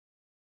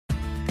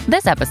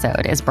This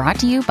episode is brought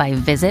to you by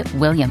Visit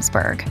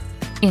Williamsburg.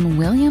 In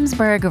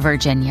Williamsburg,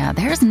 Virginia,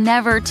 there's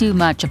never too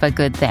much of a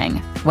good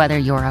thing. Whether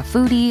you're a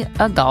foodie,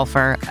 a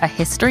golfer, a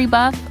history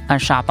buff, a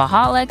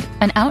shopaholic,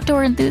 an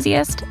outdoor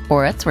enthusiast,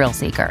 or a thrill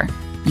seeker,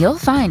 you'll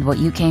find what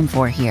you came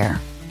for here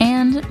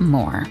and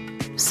more.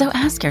 So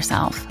ask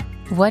yourself,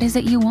 what is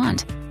it you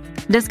want?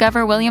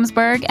 Discover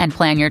Williamsburg and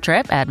plan your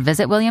trip at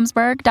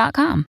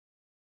visitwilliamsburg.com.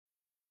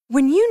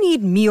 When you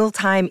need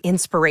mealtime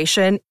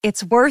inspiration,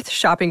 it's worth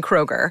shopping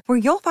Kroger, where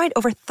you'll find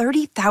over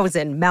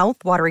 30,000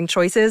 mouth-watering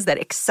choices that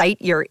excite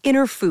your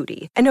inner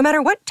foodie. And no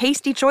matter what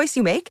tasty choice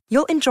you make,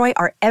 you'll enjoy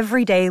our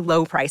everyday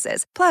low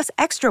prices, plus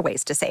extra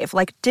ways to save,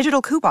 like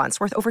digital coupons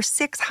worth over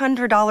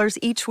 $600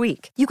 each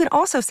week. You can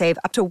also save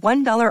up to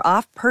 $1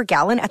 off per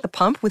gallon at the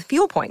pump with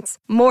fuel points.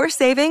 More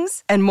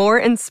savings and more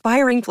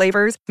inspiring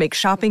flavors make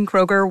shopping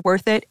Kroger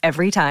worth it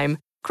every time.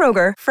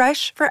 Kroger,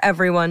 fresh for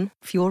everyone.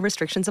 Fuel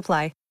restrictions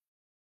apply.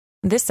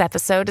 This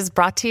episode is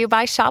brought to you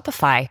by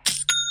Shopify.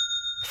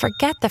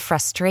 Forget the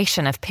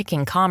frustration of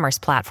picking commerce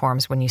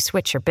platforms when you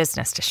switch your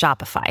business to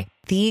Shopify,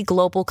 the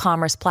global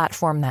commerce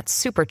platform that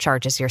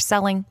supercharges your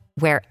selling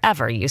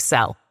wherever you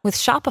sell. With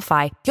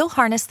Shopify, you'll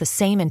harness the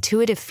same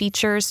intuitive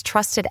features,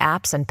 trusted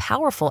apps, and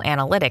powerful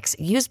analytics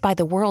used by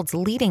the world's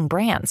leading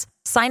brands.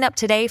 Sign up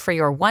today for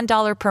your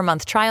 $1 per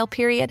month trial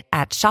period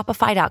at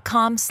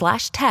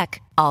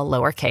shopify.com/tech, all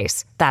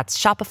lowercase. That's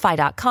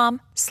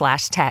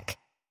shopify.com/tech.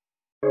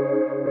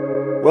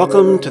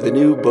 Welcome to the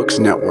New Books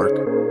Network.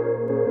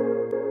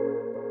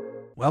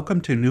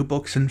 Welcome to New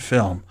Books in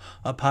Film,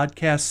 a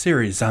podcast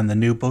series on the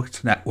New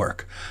Books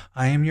Network.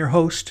 I am your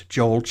host,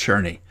 Joel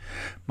Cherney.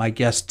 My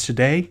guest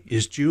today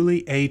is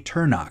Julie A.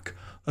 Turnock,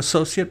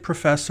 Associate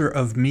Professor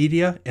of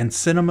Media and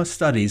Cinema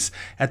Studies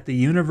at the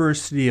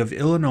University of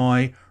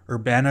Illinois,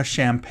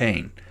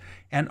 Urbana-Champaign,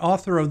 and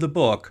author of the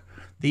book,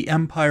 The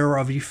Empire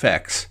of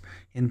Effects,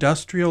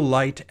 Industrial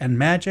Light and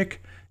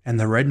Magic, and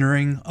the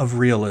Rendering of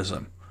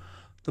Realism.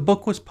 The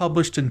book was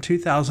published in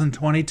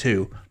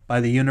 2022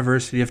 by the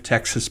University of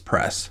Texas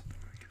Press.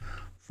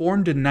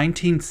 Formed in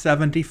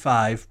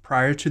 1975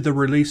 prior to the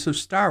release of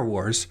Star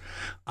Wars,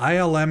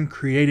 ILM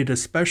created a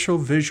special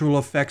visual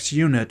effects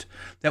unit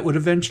that would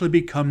eventually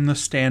become the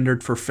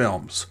standard for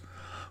films.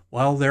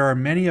 While there are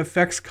many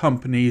effects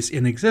companies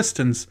in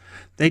existence,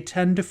 they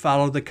tend to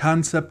follow the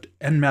concept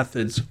and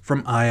methods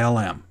from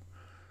ILM.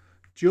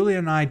 Julie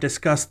and I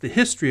discussed the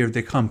history of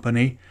the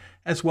company,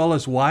 as well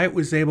as why it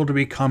was able to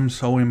become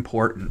so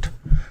important.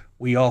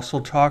 We also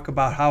talk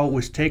about how it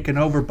was taken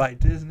over by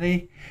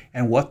Disney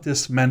and what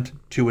this meant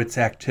to its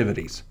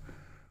activities.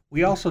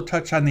 We also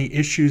touch on the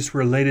issues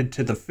related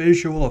to the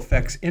visual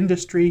effects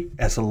industry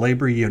as a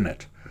labor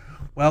unit.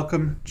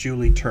 Welcome,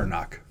 Julie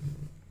Turnock.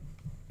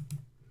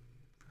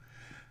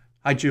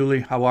 Hi, Julie.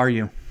 How are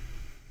you?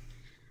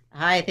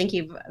 Hi, thank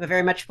you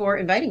very much for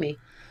inviting me.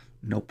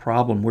 No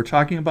problem. We're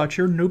talking about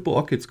your new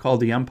book. It's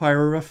called The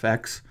Empire of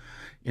Effects,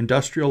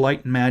 Industrial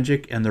Light and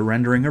Magic, and the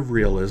Rendering of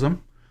Realism.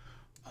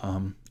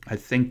 I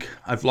think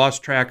I've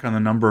lost track on the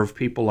number of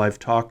people I've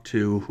talked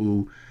to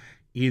who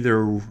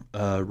either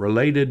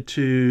related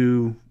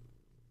to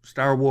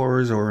Star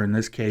Wars or, in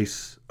this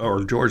case,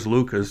 or George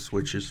Lucas,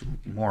 which is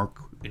more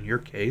in your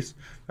case. In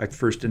fact, the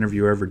first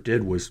interview I ever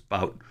did was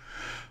about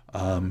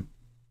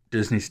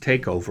Disney's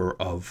takeover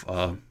of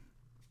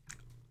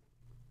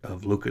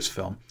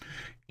Lucasfilm.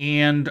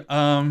 And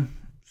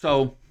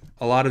so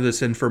a lot of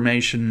this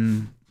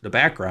information, the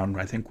background,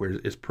 I think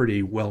is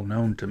pretty well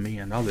known to me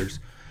and others.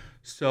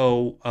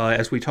 So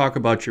as we talk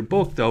about your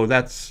book, though,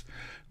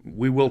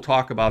 we will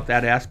talk about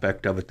that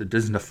aspect of it, the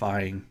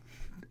Disneyfying.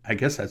 I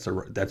guess that's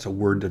a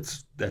word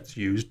that's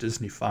used,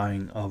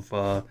 Disneyfying of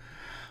a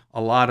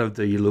lot of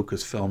the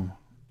Lucasfilm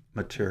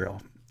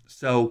material.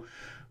 So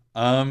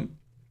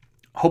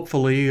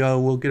hopefully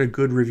we'll get a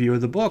good review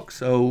of the book.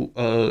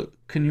 So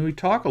can you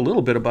talk a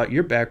little bit about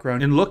your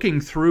background in looking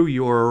through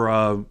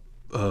your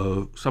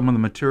some of the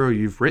material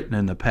you've written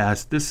in the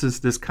past?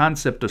 This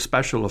concept of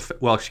visual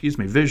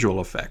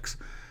effects.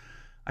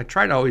 I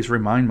try to always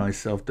remind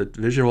myself that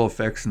visual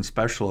effects and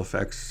special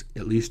effects,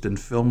 at least in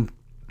film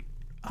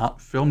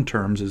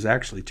terms, is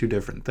actually two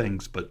different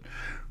things, but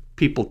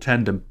people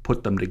tend to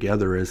put them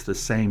together as the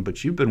same.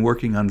 But you've been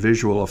working on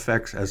visual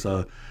effects as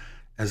a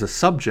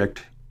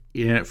subject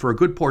for a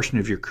good portion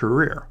of your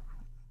career.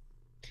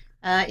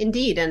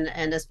 Indeed,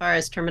 and as far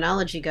as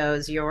terminology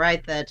goes, you're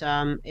right that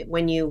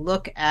when you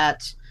look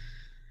at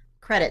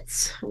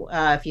credits,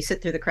 if you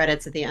sit through the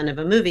credits at the end of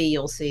a movie,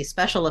 you'll see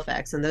special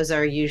effects, and those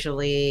are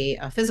usually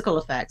physical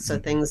effects. So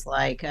things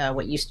like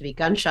what used to be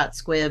gunshot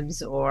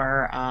squibs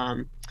or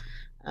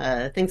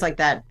things like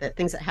that,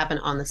 things that happen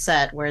on the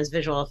set, whereas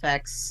visual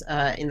effects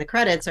in the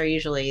credits are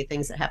usually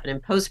things that happen in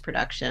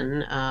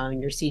post-production,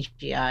 your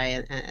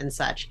CGI and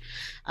such.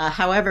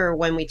 However,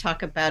 when we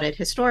talk about it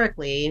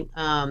historically,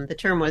 the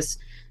term was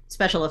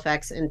special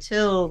effects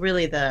until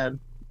really the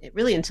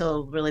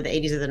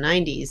 80s or the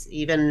 90s,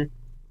 even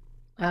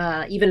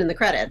in the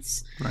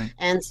credits. Right.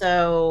 And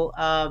so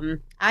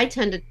I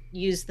tend to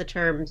use the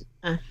term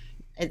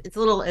it's a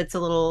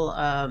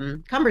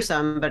little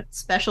cumbersome, but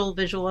special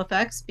visual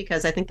effects,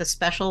 because I think the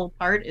special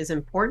part is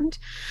important.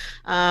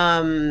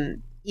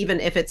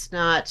 Even if it's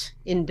not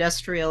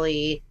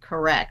industrially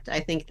correct, I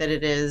think that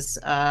it is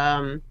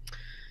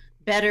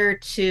better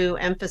to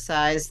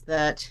emphasize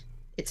that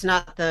it's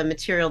not the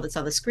material that's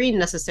on the screen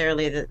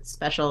necessarily that's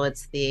special,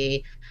 it's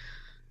the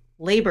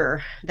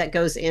labor that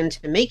goes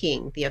into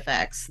making the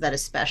effects that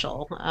is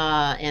special,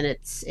 and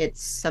it's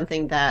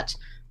something that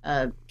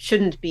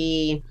shouldn't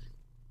be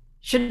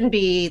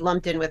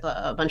lumped in with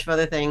a bunch of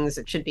other things.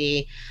 It should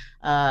be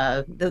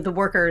the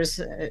workers.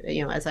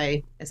 As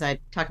I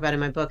talk about in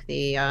my book,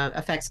 the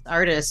effects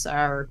artists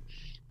are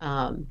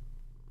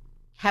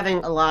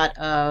having a lot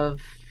of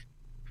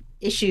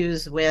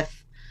issues with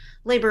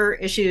labor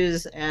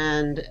issues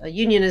and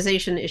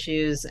unionization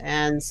issues,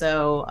 and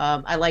so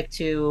I like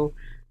to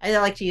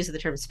use the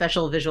term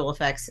special visual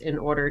effects in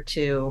order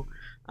to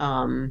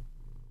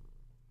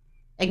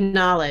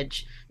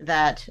acknowledge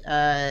that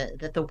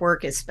that the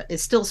work is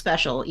still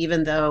special,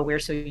 even though we're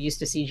so used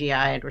to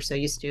CGI and we're so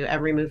used to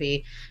every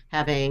movie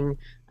having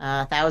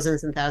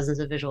thousands and thousands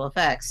of visual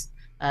effects.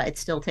 It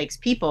still takes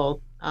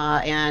people,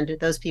 and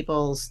those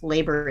people's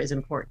labor is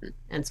important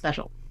and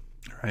special.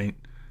 Right.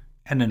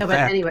 And in But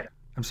fact, anyway,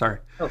 I'm sorry.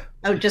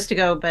 just to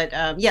go. But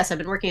yes, I've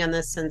been working on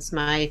this since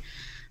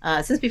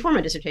before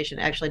my dissertation.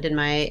 Actually, I did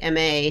my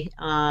MA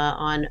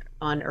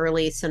on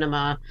early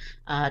cinema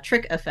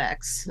trick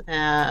effects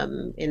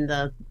in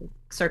the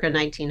circa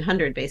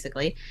 1900,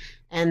 basically.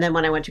 And then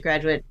when I went to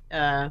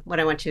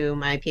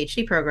my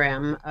PhD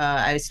program,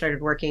 I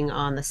started working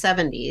on the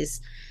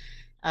 70s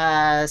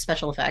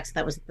special effects.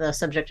 That was the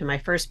subject of my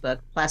first book,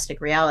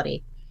 Plastic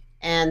Reality.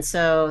 And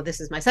so this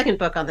is my second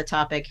book on the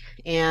topic,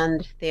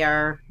 and they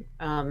are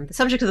the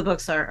subject of the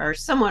books are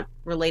somewhat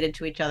related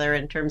to each other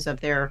in terms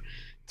of their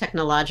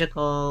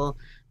technological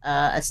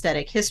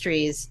aesthetic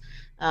histories,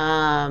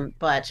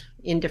 but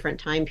in different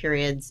time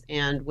periods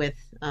and with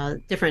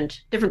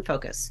different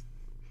focus.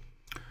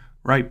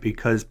 Right,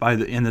 because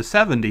in the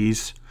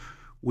 70s,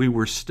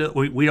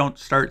 we don't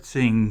start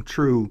seeing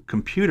true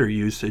computer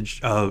usage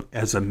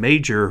as a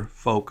major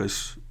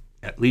focus,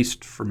 at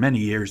least for many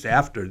years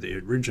after the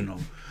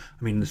original.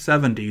 I mean, the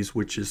 70s,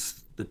 which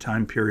is the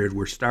time period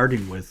we're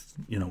starting with,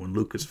 when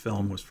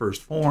Lucasfilm was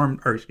first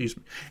formed, and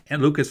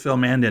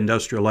Lucasfilm and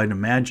Industrial Light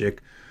and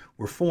Magic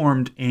were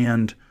formed,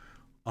 and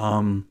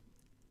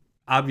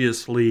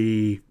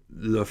obviously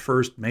the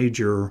first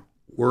major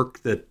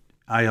work that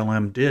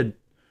ILM did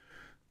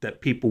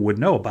that people would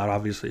know about,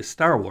 obviously, is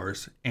Star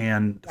Wars,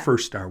 and the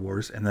first Star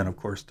Wars, and then, of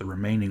course, the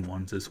remaining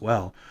ones as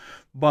well.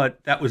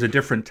 But that was a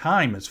different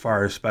time as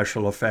far as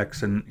special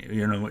effects, and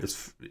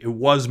it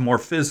was more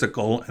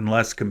physical and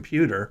less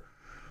computer,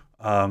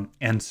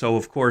 and so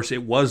of course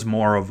it was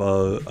more of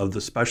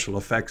the special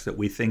effects that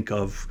we think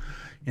of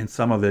in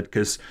some of it.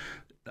 Because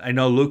I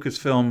know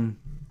Lucasfilm,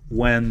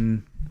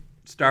 when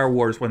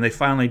they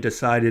finally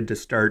decided to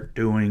start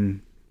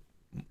doing,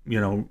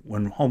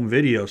 when home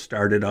video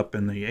started up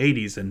in the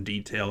 80s in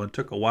detail, it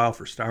took a while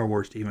for Star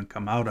Wars to even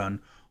come out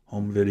on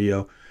home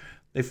video.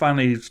 They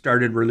finally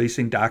started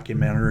releasing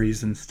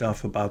documentaries and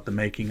stuff about the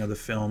making of the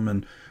film,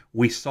 and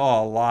we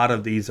saw a lot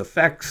of these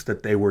effects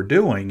that they were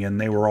doing, and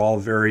they were all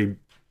very,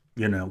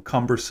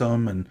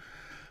 cumbersome and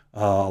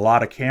a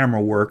lot of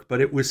camera work,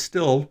 but it was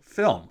still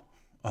film.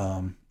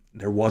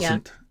 There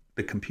wasn't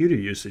the computer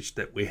usage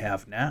that we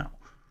have now.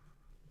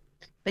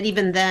 But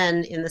even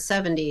then, in the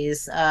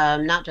 70s,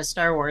 not just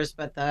Star Wars,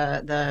 but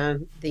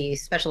the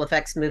special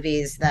effects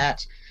movies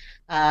that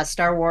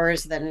Star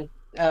Wars then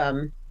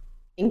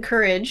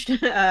encouraged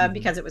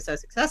because it was so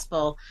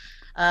successful.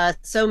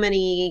 So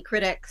many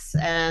critics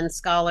and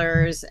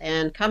scholars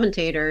and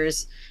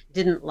commentators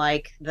didn't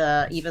like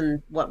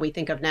even what we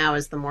think of now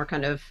as the more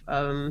kind of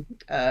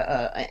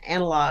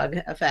analog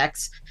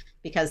effects,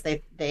 because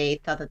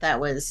they thought that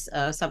was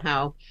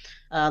somehow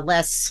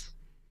less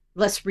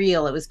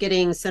real. It was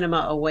getting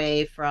cinema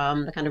away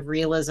from the kind of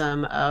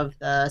realism of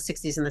the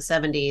 60s and the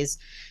 70s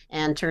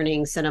and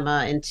turning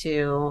cinema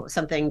into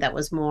something that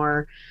was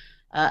more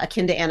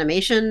akin to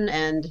animation.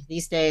 And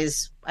these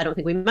days, I don't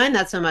think we mind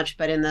that so much,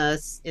 but in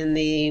the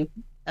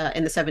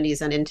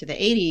 70s and into the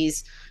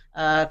 80s,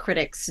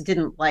 critics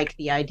didn't like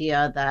the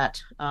idea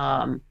that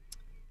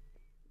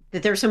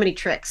there were so many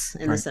tricks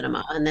in the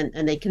cinema,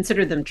 and they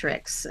considered them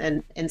tricks.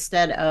 And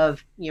instead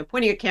of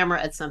pointing a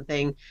camera at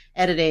something,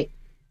 editing,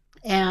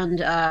 and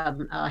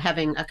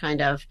having a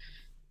kind of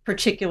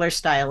particular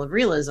style of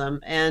realism.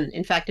 And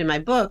in fact, in my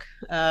book,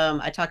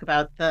 I talk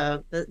about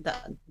the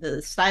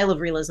style of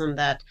realism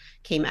that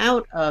came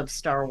out of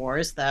Star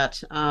Wars,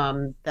 that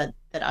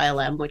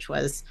ILM, which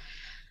was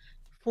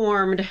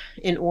formed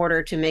in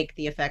order to make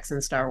the effects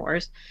in Star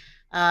Wars,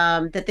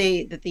 that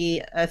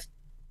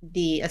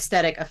the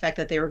aesthetic effect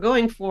that they were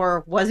going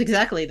for was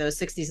exactly those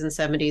 60s and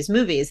 70s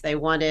movies. They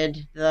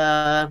wanted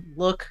the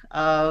look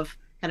of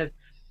kind of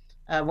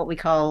what we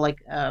call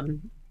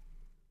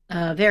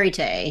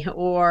verite,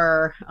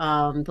 or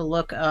the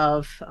look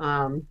of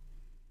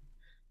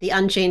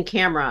unchained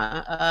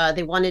camera.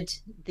 They wanted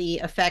the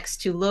effects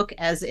to look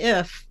as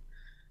if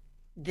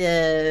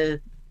the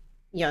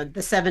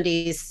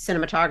 70s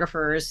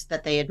cinematographers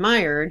that they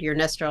admired, your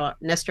Nestor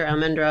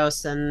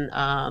Almendros and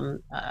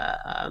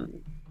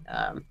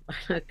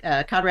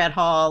Conrad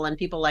Hall and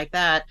people like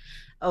that,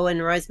 Owen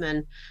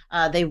Roizman,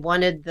 they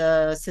wanted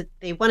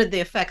the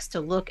effects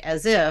to look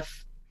as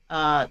if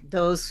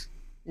those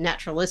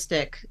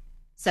naturalistic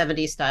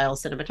 70s style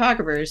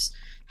cinematographers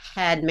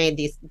had made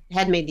the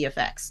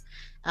effects.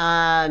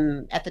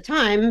 At the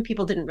time,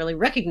 people didn't really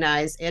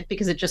recognize it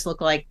because it just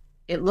looked like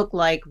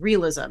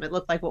realism. It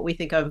looked like what we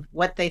think of,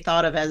 what they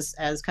thought of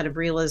as kind of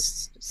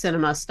realist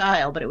cinema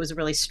style, but it was a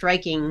really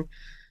striking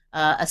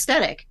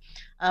aesthetic.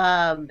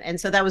 And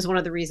so that was one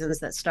of the reasons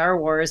that Star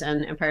Wars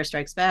and Empire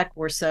Strikes Back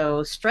were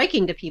so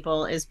striking to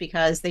people, is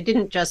because they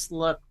didn't just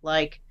look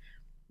like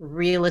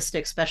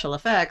realistic special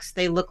effects.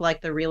 They looked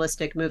like the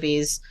realistic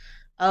movies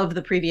of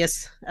the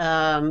previous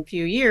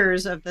few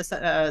years of this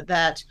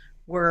that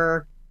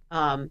were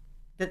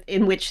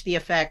in which the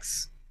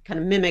effects kind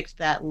of mimicked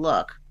that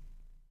look.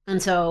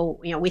 And so,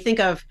 we think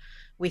of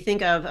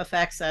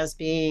effects as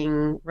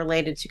being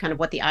related to kind of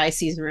what the eye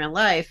sees in real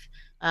life.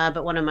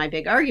 But one of my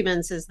big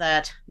arguments is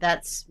that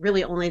that's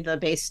really only the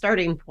base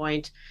starting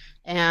point.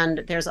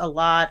 And there's a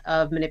lot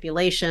of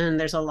manipulation.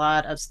 There's a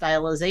lot of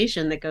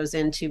stylization that goes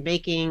into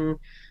making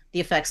the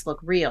effects look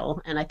real.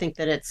 And I think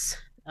that it's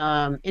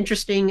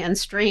interesting and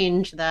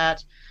strange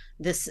that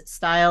this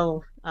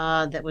style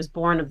that was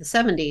born of the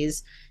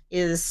 70s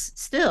is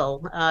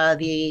still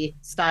the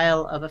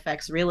style of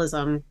effects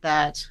realism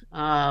that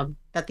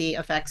the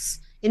effects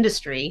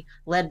industry,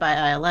 led by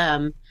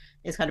ILM,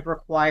 is kind of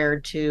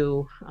required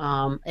to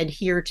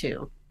adhere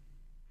to.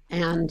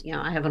 And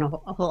I have a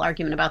whole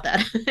argument about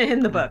that in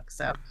the book.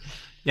 So,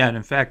 yeah, and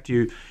in fact,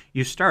 you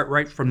start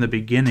right from the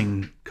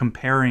beginning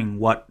comparing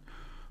what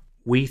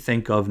we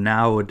think of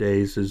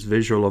nowadays as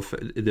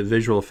the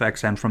visual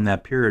effects, and from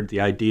that period, the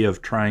idea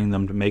of trying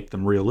them to make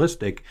them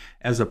realistic,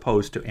 as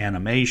opposed to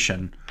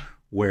animation,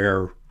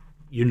 where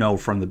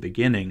from the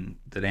beginning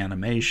that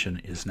animation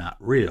is not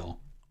real.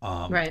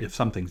 Right. If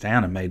something's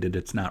animated,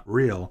 it's not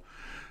real.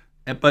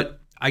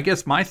 But I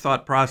guess my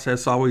thought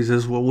process always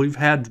is, well, we've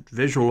had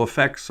visual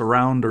effects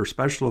around, or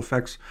special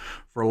effects,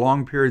 for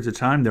long periods of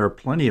time. There are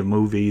plenty of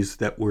movies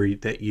that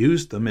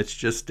used them. It's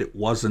just it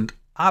wasn't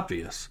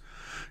obvious.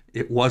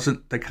 It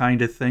wasn't the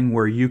kind of thing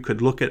where you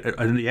could look at,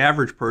 and the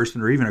average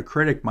person or even a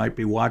critic might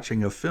be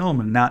watching a film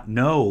and not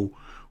know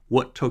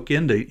what took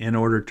in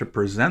order to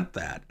present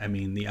that. I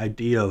mean, the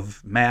idea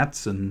of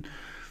mats and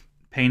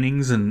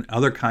paintings and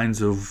other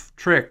kinds of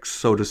tricks,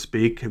 so to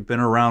speak, have been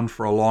around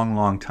for a long,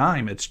 long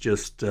time. It's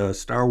just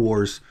Star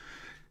Wars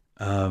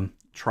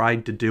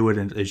tried to do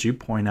it, as you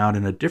point out,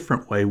 in a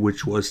different way,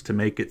 which was to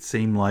make it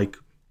seem like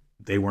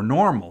they were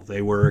normal,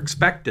 they were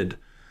expected.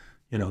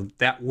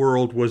 That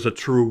world was a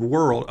true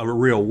world, a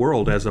real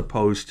world, as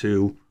opposed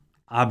to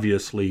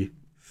obviously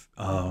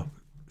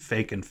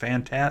fake and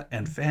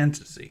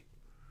fantasy.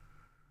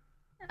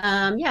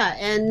 Yeah,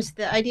 and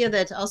the idea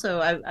that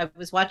also I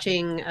was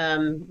watching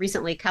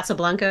recently,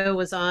 Casablanca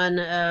was on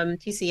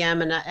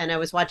TCM, and I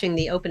was watching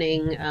the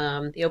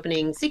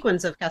opening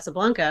sequence of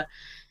Casablanca,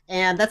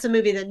 and that's a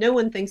movie that no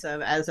one thinks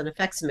of as an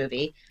effects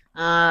movie.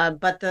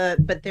 But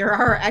there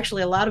are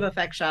actually a lot of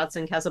effect shots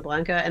in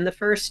Casablanca, and the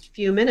first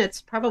few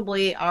minutes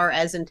probably are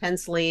as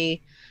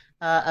intensely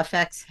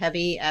effects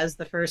heavy as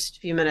the first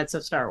few minutes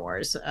of Star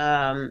Wars.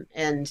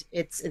 And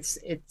it's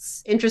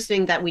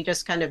interesting that we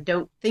just kind of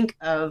don't think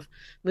of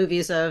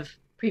movies of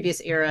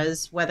previous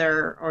eras,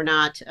 whether or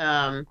not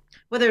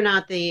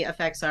the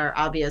effects are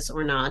obvious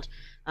or not.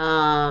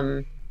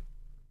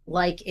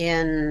 Like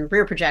in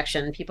rear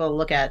projection, people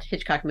look at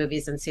Hitchcock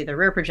movies and see the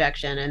rear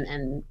projection,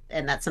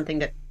 and that's something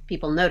that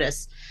people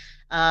notice.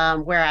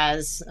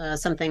 Whereas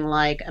something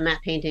like a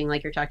matte painting,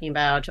 like you're talking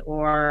about,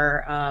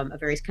 or a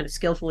very kind of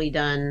skillfully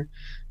done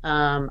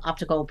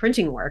optical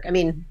printing work. I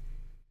mean,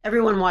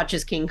 everyone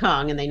watches King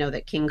Kong, and they know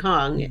that King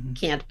Kong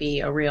can't be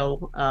a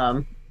real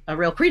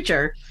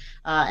creature,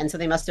 and so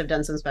they must have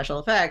done some special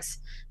effects.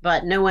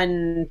 But no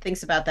one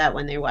thinks about that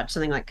when they watch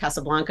something like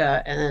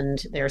Casablanca,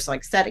 and there's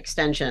like set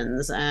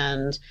extensions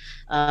and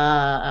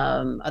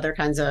other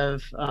kinds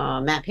of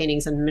matte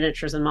paintings and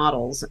miniatures and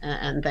models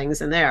and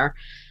things in there.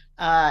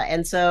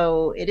 And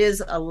so it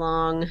is a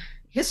long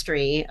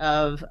history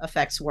of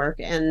effects work.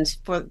 And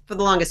for the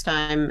longest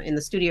time in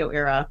the studio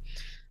era,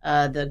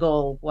 the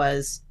goal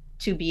was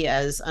to be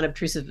as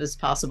unobtrusive as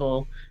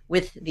possible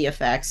with the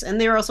effects.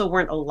 And there also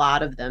weren't a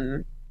lot of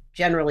them,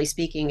 generally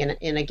speaking,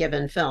 in a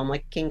given film.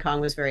 Like King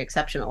Kong was very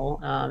exceptional.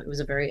 It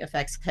was a very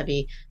effects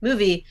heavy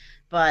movie,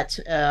 but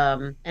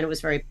and it was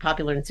very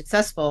popular and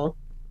successful,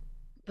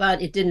 but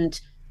it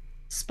didn't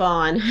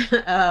spawn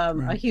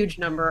a huge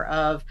number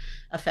of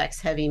effects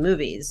heavy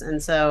movies.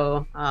 And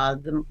so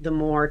the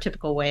more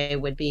typical way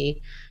would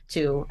be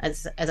to,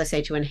 as I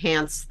say, to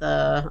enhance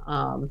the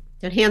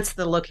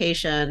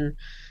location,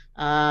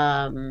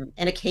 and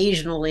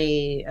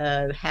occasionally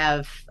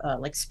have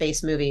like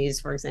space movies,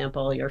 for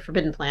example, your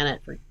Forbidden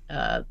Planet,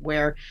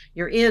 where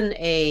you're in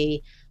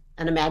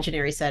an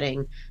imaginary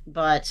setting,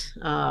 but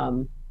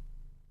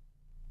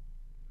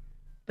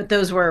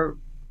those were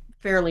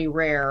fairly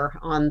rare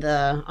on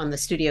the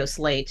studio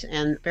slate,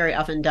 and very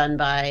often done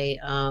by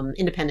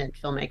independent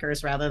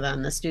filmmakers rather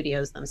than the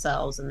studios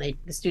themselves. And the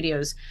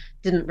studios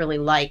didn't really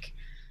like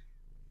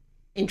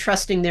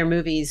entrusting their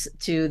movies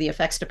to the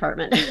effects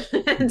department,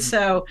 and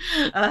so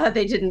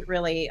they didn't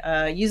really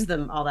use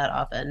them all that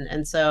often.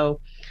 And so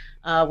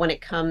when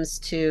it comes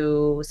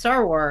to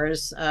Star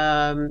Wars,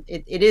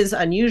 it is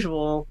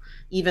unusual,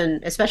 even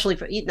especially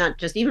for not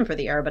just even for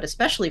the era, but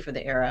especially for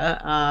the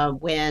era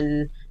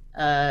when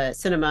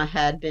cinema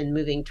had been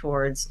moving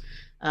towards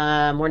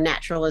more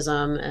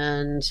naturalism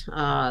and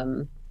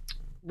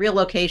real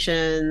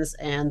locations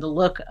and the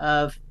look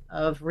of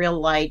real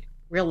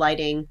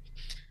lighting,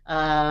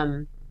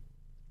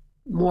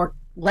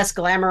 less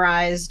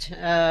glamorized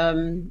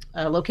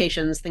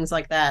locations, things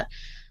like that.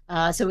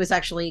 So it was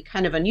actually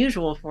kind of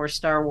unusual for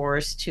Star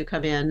Wars to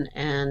come in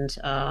and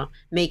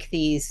make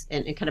these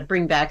and kind of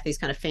bring back these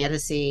kind of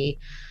fantasy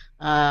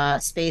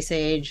space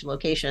age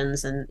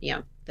locations. And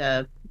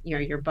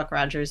your Buck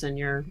Rogers and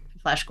your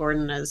Flash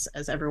Gordon, as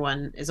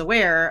everyone is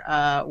aware,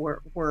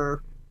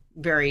 were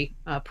very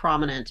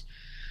prominent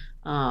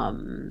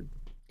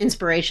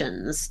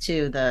inspirations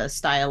to the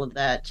style of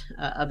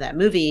that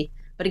movie.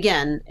 But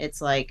again,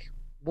 it's like,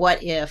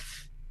 what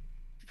if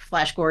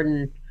Flash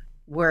Gordon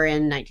were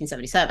in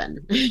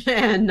 1977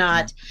 and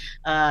not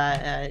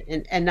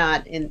and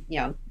not in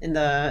in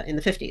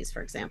the 50s,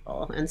 for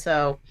example? And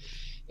so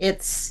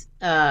it's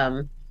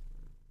and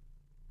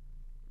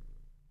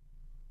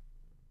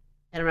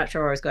I'm not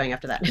sure where I was going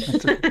after that.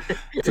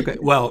 It's okay.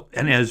 Well,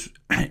 and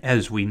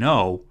as we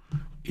know,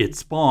 it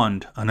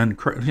spawned an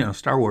incredible.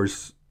 Star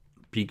Wars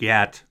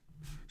begat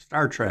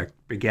Star Trek,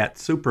 begat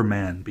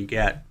Superman,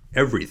 begat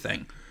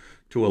everything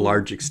to a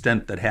large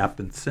extent that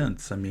happened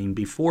since. I mean,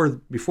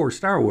 before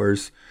Star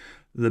Wars,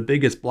 the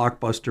biggest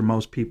blockbuster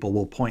most people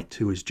will point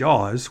to is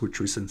Jaws, which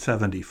was in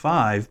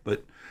 '75,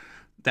 but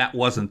that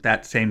wasn't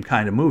that same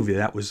kind of movie.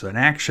 That was an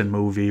action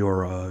movie,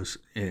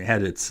 it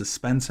had its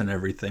suspense and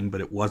everything, but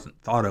it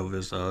wasn't thought of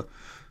as a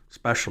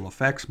special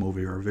effects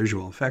movie or a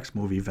visual effects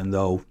movie, even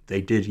though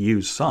they did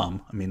use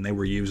some. I mean, they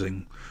were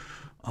using,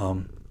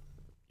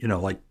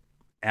 like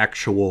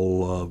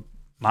actual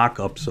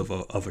mock-ups of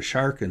a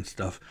shark and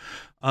stuff.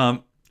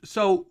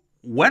 So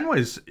let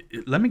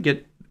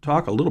me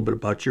talk a little bit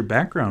about your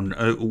background.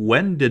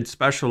 When did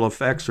special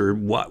effects, or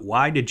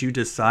why did you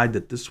decide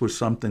that this was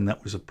something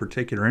that was of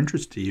particular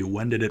interest to you?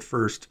 When did it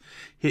first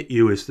hit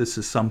you as this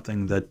is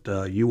something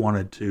that you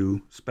wanted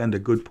to spend a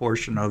good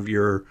portion of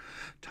your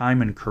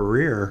time and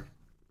career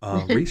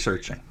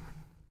researching?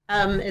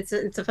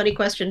 It's a funny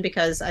question,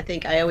 because I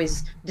think I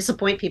always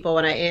disappoint people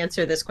when I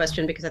answer this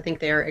question, because I think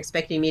they're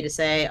expecting me to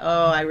say,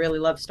 "Oh, I really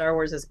loved Star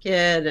Wars as a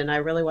kid, and I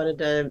really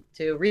wanted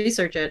to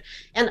research it."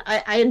 And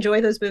I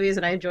enjoy those movies,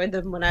 and I enjoyed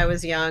them when I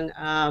was young.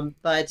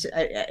 But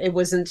it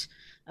wasn't.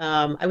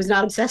 I was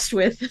not obsessed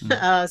with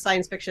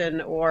science fiction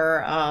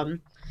or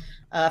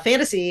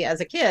fantasy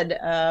as a kid.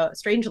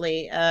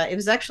 Strangely, it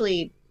was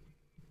actually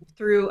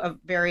through a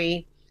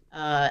very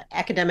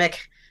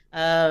academic,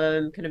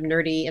 kind of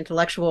nerdy,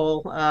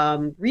 intellectual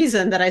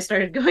reason that I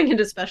started going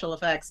into special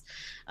effects.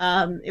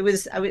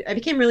 I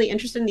became really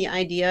interested in the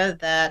idea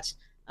that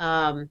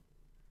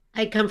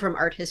I'd come from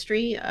art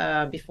history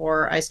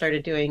before I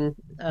started doing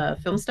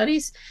film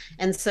studies.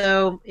 And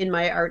so in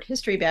my art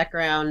history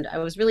background, I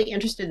was really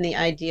interested in the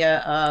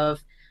idea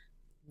of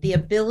the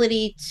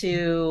ability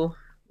to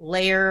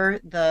layer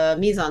the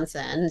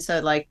mise-en-scène. So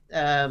like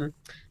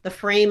the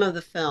frame of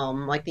the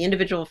film, like the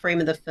individual frame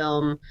of the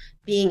film,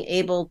 being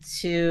able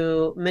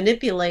to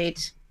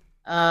manipulate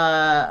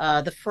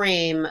the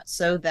frame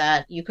so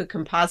that you could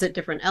composite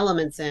different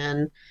elements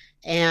in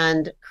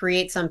and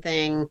create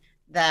something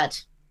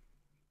that,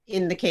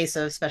 in the case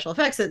of special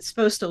effects, it's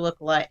supposed to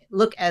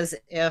look as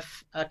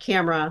if a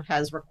camera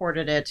has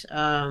recorded it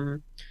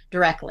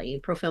directly,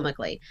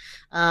 profilmically.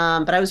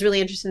 But I was really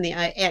interested in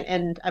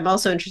and I'm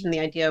also interested in the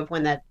idea of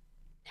when that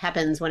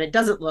happens, when it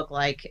doesn't look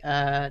like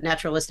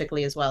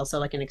naturalistically as well. So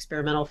like an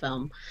experimental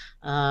film.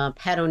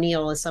 Pat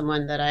O'Neill is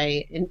someone that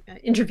I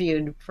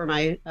interviewed for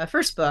my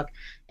first book,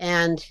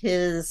 and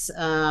his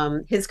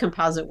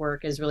composite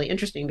work is really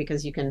interesting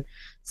because you can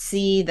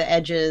see the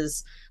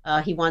edges.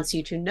 He wants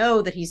you to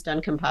know that he's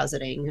done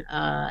compositing,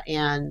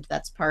 and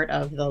that's part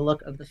of the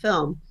look of the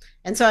film.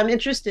 And so I'm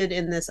interested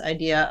in this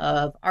idea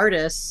of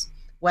artists,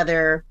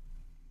 whether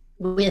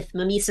with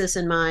mimesis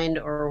in mind,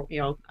 or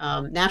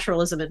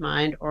naturalism in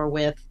mind, or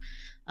with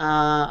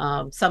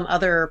some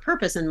other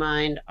purpose in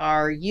mind,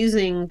 are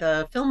using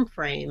the film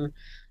frame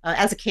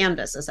as a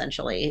canvas,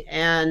 essentially.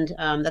 And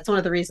that's one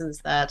of the reasons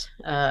that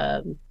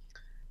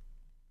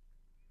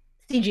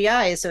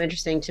CGI is so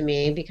interesting to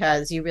me,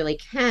 because you really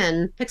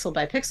can, pixel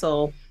by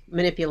pixel,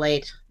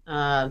 manipulate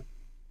the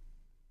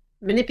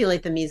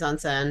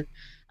mise-en-scène.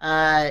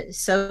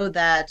 so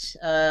that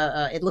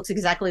it looks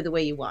exactly the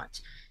way you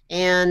want.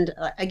 And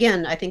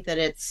again, I think that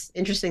it's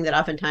interesting that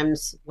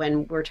oftentimes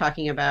when we're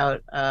talking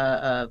about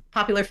a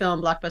popular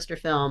film, blockbuster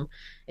film,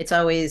 it's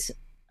always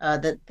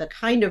the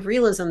kind of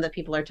realism that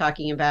people are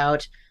talking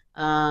about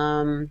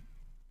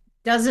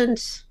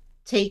doesn't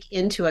take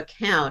into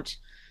account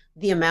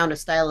the amount of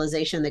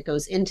stylization that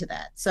goes into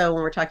that. So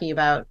when we're talking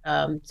about,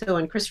 so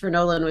when Christopher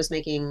Nolan was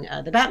making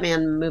the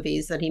Batman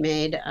movies that he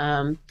made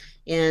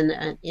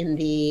in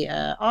the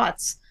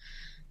aughts,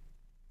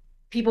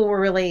 people were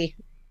really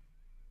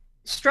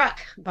struck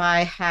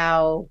by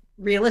how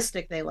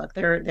realistic they look,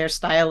 their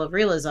style of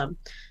realism,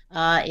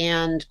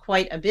 and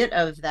quite a bit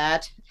of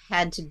that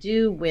had to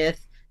do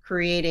with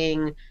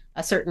creating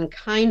a certain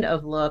kind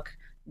of look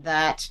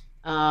that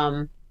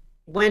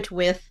went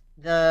with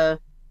the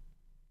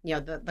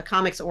the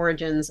comics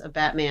origins of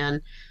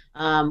Batman,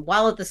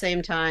 while at the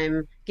same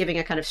time giving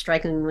a kind of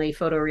strikingly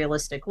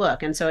photorealistic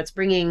look. And so it's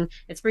bringing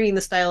the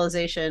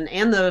stylization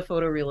and the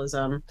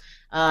photorealism,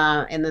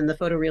 and then the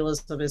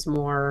photorealism is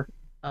more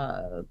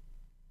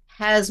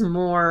has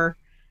more.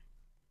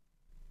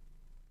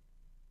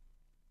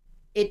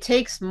 It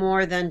takes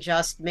more than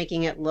just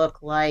making it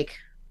look like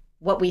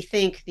what we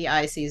think the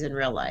eye sees in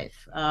real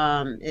life.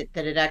 That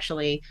it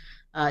actually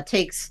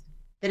takes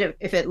that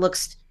if it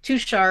looks too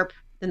sharp,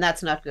 then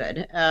that's not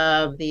good.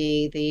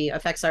 The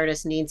effects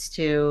artist needs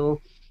to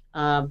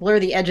blur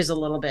the edges a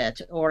little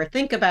bit, or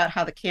think about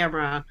how the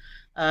camera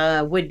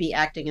would be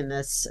acting in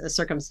this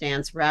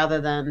circumstance,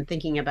 rather than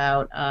thinking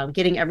about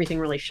getting everything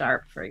really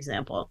sharp, for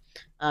example.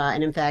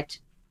 And in fact,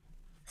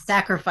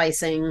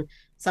 sacrificing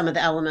some of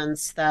the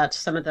elements, that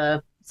some of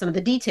the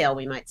detail,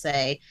 we might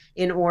say,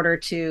 in order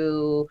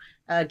to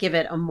give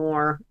it a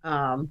more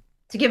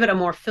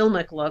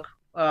filmic look,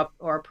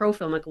 or a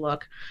pro-filmic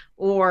look,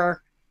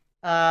 or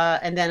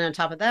and then on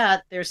top of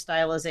that, there's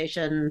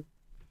stylization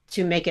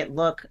to make it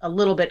look a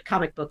little bit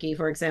comic booky,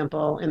 for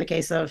example, in the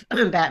case of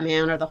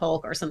Batman or the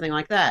Hulk or something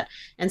like that.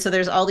 And so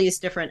there's all these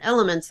different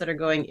elements that are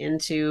going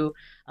into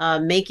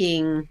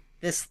making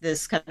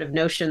this kind of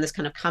notion, this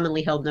kind of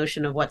commonly held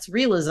notion of what's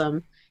realism,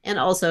 and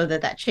also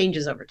that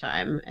changes over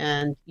time.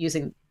 And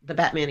using the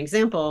Batman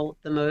example,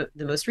 the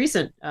most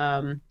recent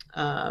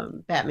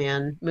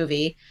Batman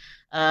movie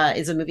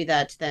is a movie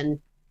that then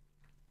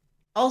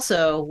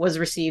also was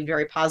received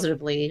very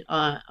positively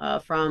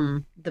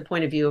from the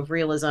point of view of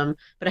realism,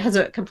 but it has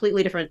a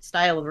completely different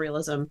style of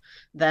realism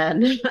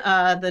than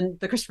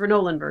the Christopher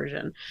Nolan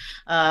version.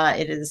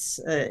 It is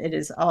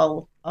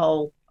all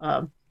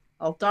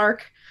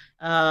dark,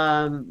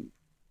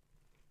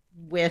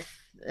 with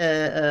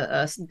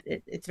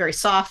it's very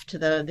soft.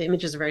 The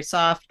images are very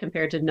soft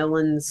compared to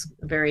Nolan's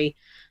very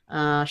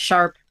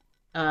sharp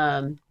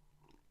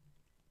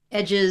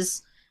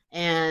edges,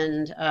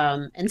 and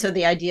so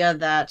the idea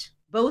that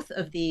both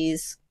of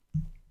these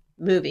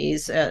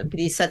movies,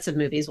 these sets of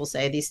movies, we'll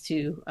say these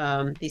two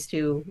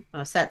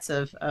sets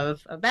of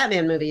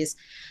Batman movies,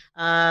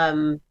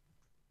 can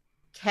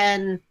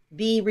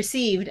be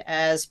received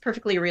as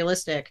perfectly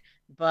realistic,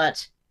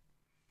 but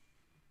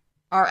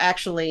are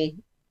actually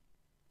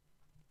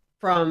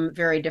from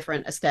very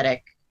different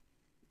aesthetic,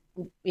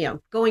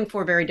 going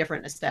for very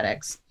different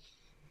aesthetics.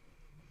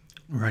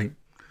 Right.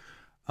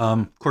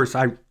 Of course,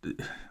 I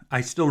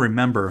still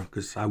remember,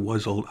 because I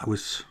was old.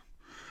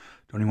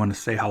 Don't even want to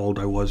say how old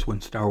I was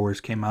when Star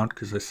Wars came out,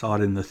 because I saw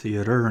it in the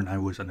theater and I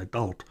was an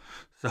adult.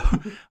 So,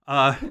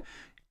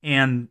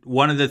 and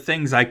one of the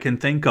things I can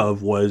think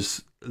of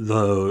was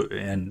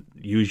and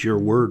use your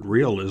word,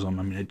 realism.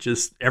 I mean, it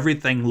just,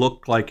 everything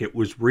looked like it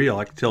was real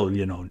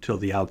until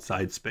the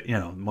outside space,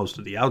 most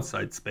of the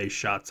outside space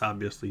shots,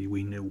 obviously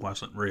we knew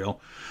wasn't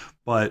real,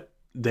 but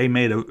they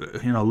made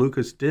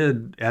Lucas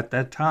did at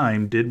that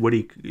time what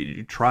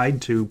he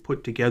tried to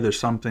put together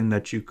something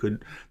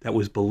that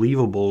was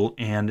believable.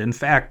 And in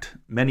fact,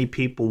 many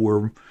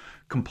people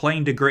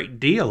complained a great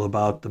deal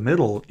about the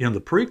middle, the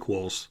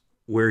prequels,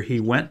 where he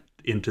went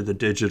into the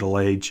digital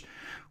age,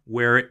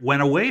 where it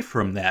went away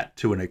from that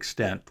to an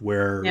extent,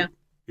 where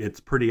it's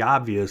pretty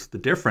obvious the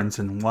difference,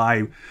 and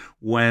why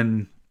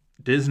when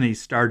Disney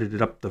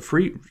started up the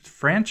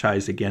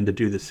franchise again to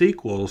do the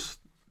sequels,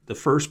 the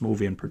first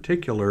movie in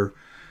particular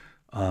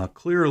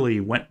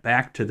clearly went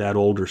back to that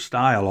older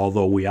style,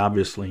 although we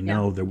obviously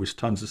know there was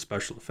tons of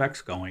special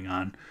effects going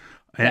on,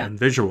 and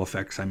visual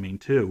effects,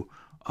 too,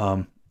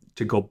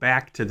 to go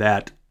back to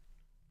that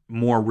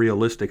more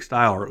realistic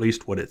style, or at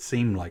least what it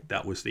seemed like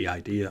that was the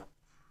idea.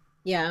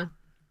 Yeah.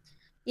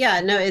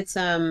 Yeah, no, it's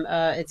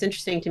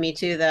interesting to me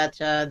too that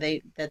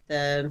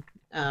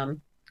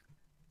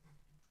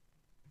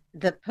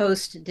the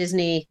post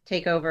Disney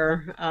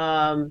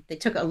takeover, they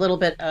took a little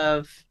bit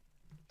of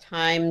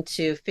time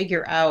to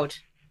figure out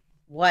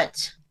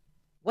what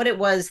it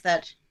was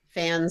that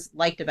fans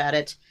liked about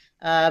it,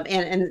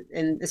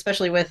 and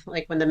especially with,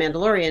 like, when The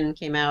Mandalorian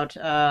came out,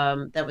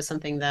 that was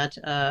something that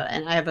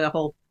and I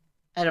don't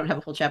have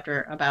a whole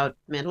chapter about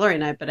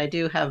Mandalorian, but I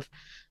do have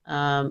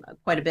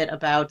quite a bit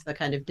about the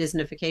kind of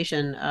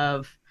Disneyfication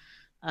of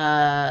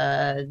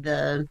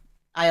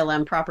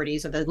ILM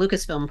properties or the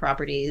Lucasfilm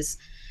properties.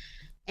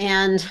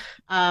 And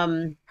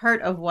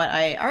part of what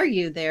I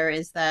argue there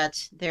is that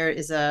there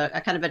is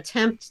a kind of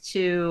attempt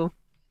to,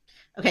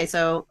 okay,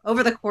 so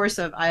over the course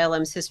of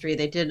ILM's history,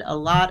 they did a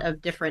lot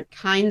of different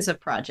kinds of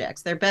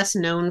projects. They're best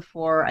known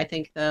for, I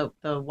think, the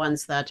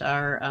ones that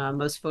are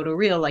most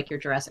photoreal, like your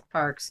Jurassic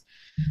Parks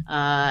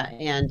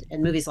and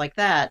movies like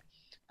that.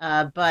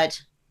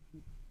 But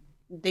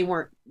they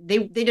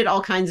did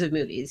all kinds of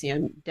movies,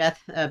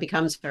 Death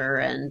Becomes Her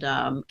and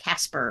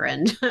Casper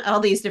and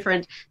all these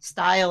different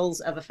styles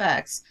of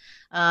effects.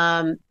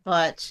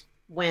 But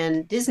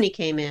when Disney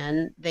came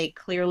in, they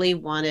clearly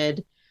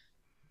wanted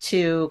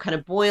to kind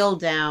of boil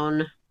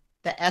down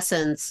the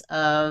essence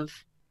of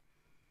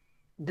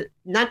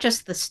not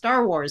just the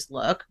Star Wars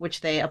look, which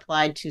they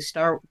applied to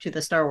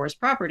the Star Wars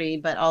property,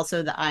 but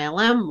also the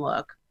ILM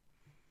look,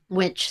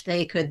 which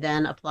they could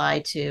then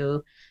apply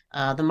to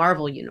the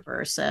Marvel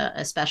universe,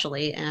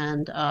 especially,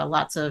 and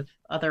lots of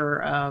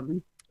other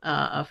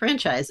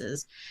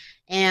franchises.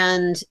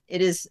 And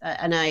it is,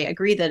 and I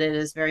agree that it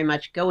is very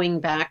much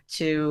going back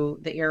to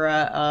the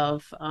era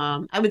of,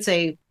 I would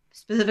say,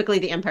 specifically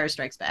The Empire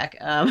Strikes Back,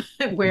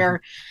 where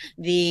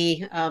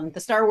the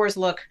Star Wars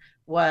look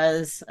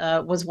was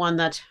one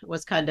that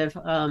was kind of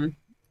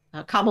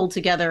cobbled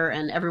together,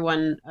 and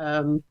everyone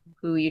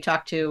who you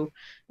talk to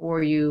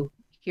or you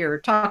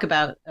hear talk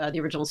about the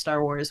original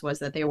Star Wars was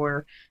that they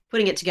were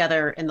putting it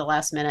together in the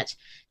last minute,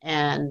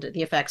 and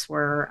the effects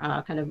were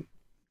kind of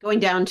going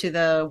down to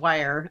the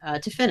wire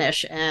to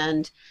finish.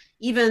 And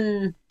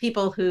even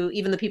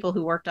the people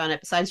who worked on it,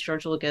 besides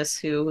George Lucas,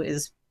 who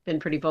has been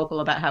pretty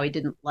vocal about how he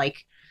didn't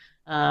like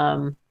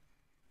how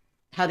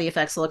the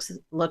effects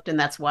looked, and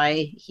that's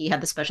why he had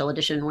the special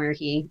edition where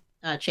he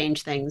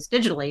changed things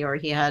digitally, or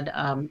he had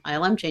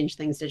ILM change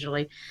things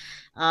digitally.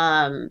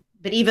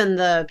 But even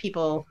the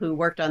people who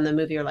worked on the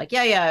movie are like,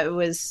 yeah,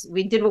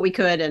 we did what we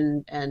could,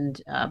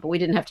 but we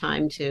didn't have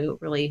time to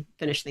really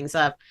finish things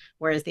up.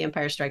 Whereas The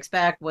Empire Strikes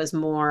Back was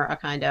more a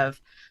kind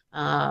of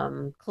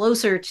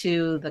closer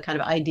to the kind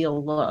of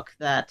ideal look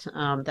that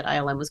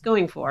ILM was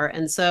going for.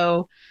 And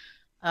so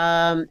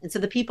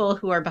the people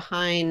who are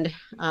behind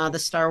the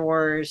Star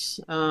Wars,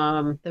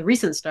 the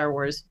recent Star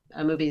Wars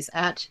movies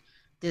at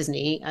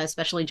Disney,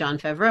 especially Jon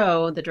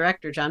Favreau, the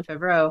director Jon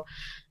Favreau,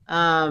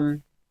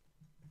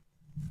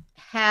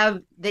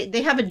 have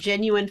a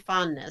genuine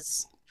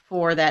fondness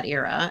for that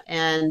era,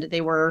 and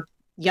they were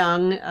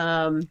young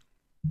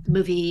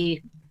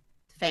movie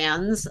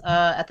fans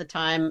at the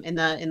time in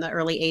the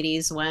early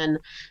 80s when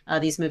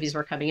these movies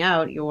were coming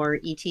out, your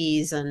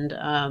E.T.s and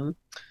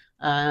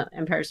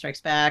Empire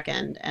Strikes Back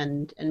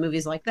and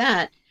movies like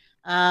that.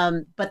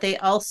 But they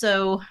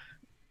also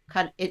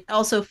it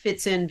also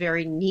fits in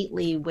very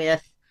neatly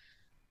with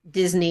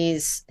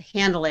Disney's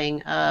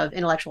handling of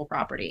intellectual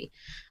property.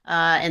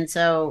 And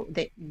so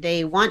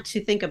they want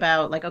to think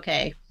about, like,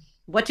 okay,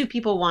 what do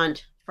people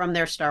want from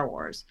their Star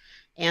Wars?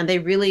 And they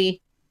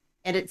really,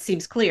 and it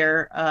seems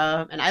clear,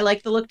 and I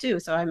like the look too.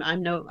 So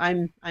I'm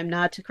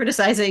not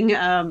criticizing,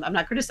 I'm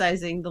not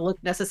criticizing the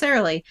look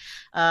necessarily,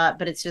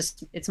 but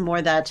it's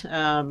more that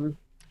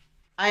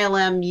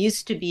ILM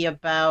used to be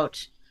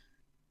about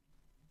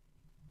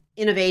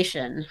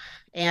innovation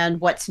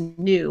and what's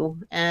new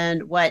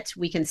and what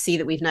we can see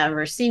that we've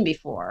never seen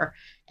before.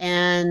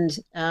 And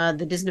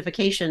the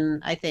Disneyfication,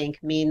 I think,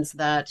 means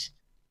that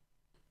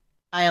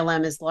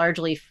ILM is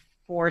largely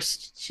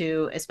forced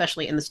to,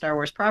 especially in the Star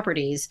Wars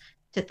properties,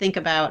 to think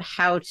about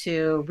how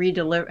to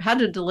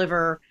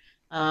deliver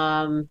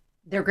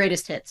their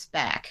greatest hits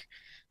back.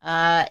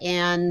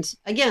 And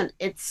again,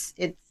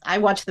 I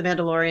watch The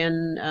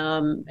Mandalorian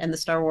and the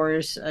Star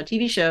Wars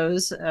TV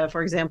shows,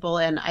 for example,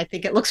 and I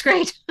think it looks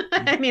great.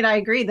 I mean, I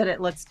agree that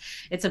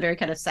it's a very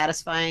kind of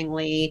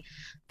satisfyingly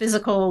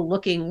physical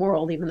looking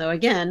world, even though,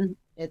 again,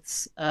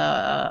 it's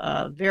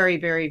very,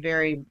 very,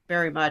 very,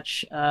 very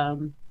much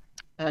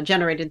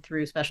generated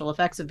through special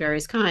effects of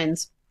various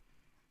kinds.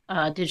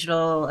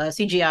 Digital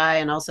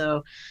CGI, and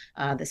also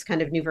this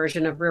kind of new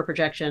version of rear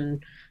projection,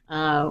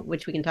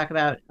 which we can talk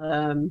about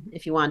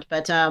if you want.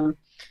 But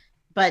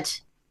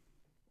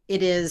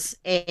it is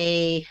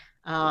a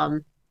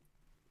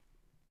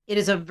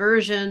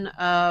version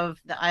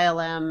of the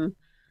ILM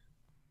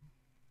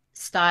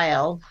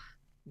style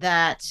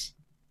that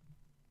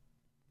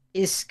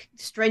is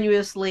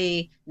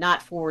strenuously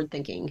not forward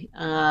thinking,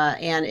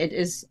 and it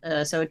is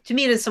so to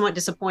me it is somewhat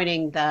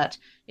disappointing that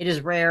it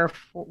is rare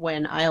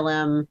when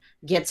ILM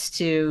gets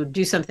to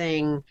do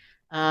something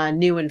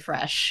new and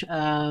fresh,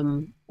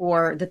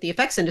 or that the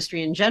effects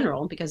industry in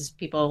general, because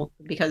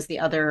the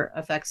other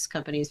effects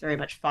companies very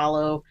much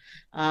follow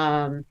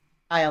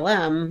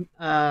ILM,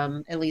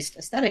 at least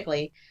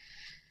aesthetically,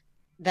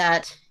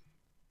 that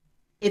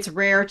it's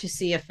rare to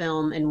see a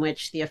film in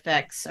which the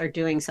effects are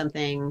doing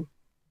something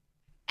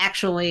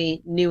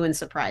actually new and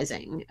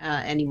surprising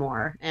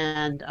anymore.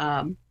 And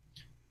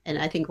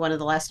I think one of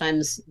the last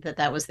times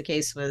that was the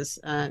case was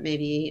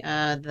maybe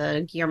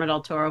the Guillermo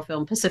del Toro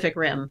film Pacific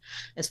Rim,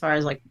 as far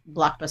as like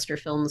blockbuster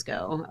films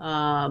go.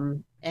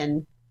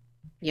 And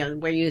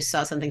where you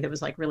saw something that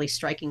was like really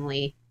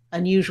strikingly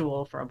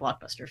unusual for a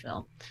blockbuster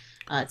film.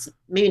 It's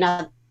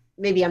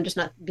maybe I'm just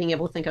not being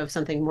able to think of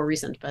something more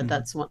recent, but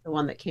that's the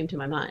one that came to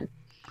my mind.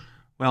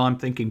 Well, I'm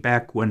thinking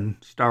back when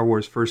Star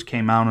Wars first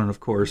came out, and of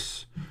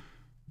course,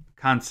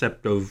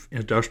 concept of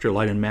Industrial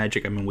Light and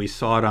Magic, I mean, we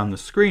saw it on the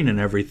screen and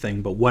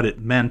everything, but what it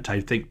meant, I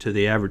think, to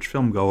the average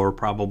film goer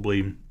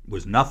probably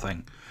was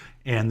nothing.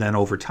 And then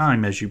over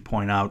time, as you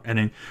point out, and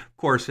of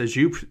course, as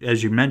you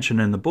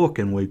mentioned in the book,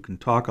 and we can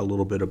talk a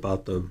little bit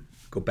about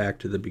go back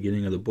to the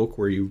beginning of the book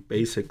where you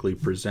basically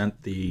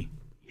present the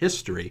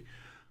history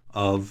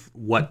of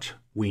what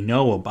we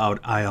know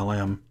about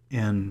ILM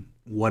and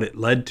what it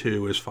led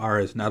to as far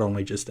as not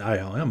only just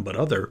ILM, but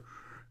other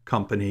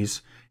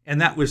companies. And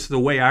that was the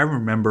way I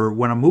remember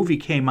when a movie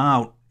came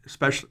out,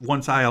 especially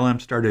once ILM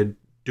started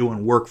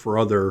doing work for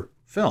other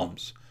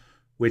films,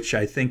 which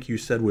I think you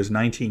said was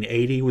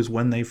 1980 was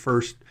when they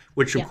first,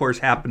 which of course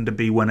happened to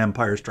be when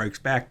Empire Strikes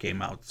Back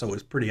came out. So it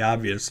was pretty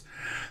obvious.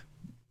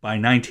 By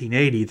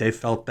 1980, they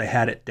felt they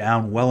had it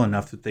down well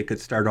enough that they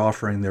could start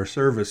offering their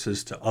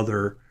services to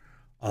other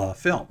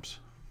films.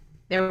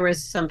 There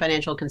was some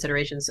financial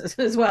considerations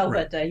as well,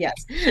 right. But yes.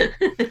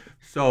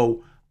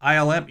 So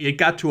ILM, it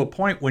got to a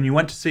point when you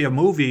went to see a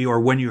movie or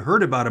when you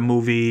heard about a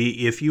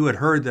movie, if you had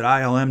heard that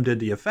ILM did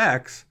the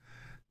effects,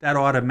 that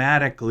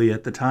automatically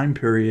at the time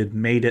period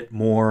made it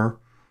more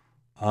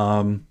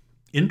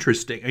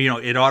interesting.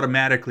 It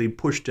automatically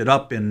pushed it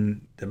up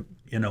in the,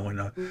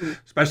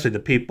 especially the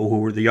people who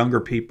were the younger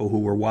people who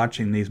were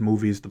watching these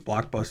movies, the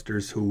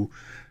blockbusters who,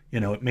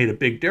 it made a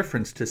big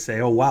difference to say,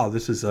 oh, wow,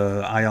 this is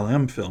a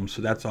ILM film,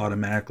 so that's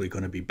automatically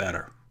going to be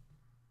better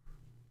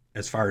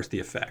as far as the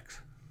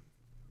effects.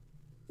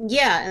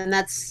 Yeah, and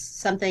that's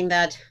something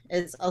that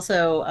is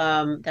also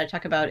that I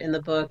talk about in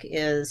the book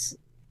is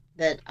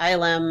that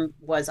ILM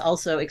was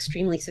also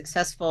extremely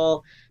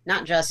successful,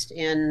 not just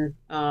in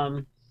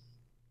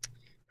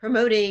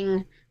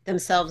promoting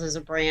themselves as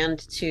a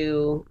brand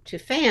to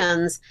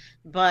fans,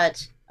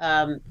 but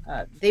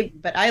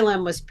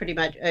ILM was pretty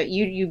much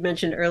you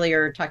mentioned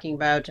earlier talking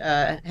about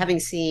having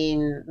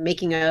seen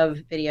making of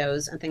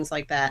videos and things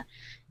like that,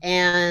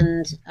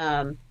 and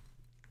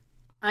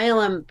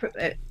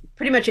ILM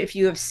pretty much if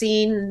you have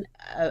seen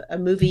a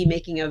movie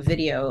making of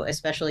video,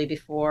 especially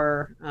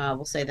before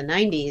we'll say the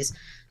 90s,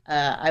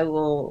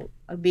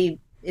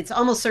 it's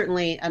almost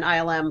certainly an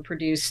ILM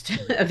produced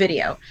a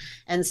video.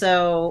 And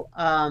so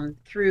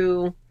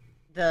through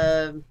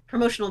the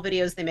promotional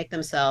videos they make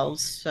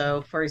themselves.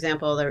 So for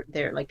example,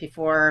 they're like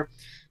before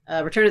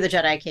Return of the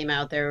Jedi came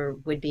out, there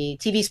would be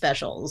TV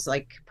specials,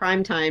 like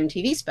primetime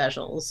TV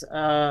specials.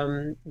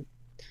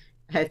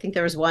 I think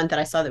there was one that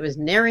I saw that was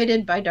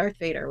narrated by Darth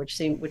Vader, which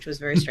was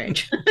very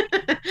strange.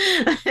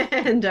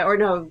 And or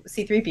no,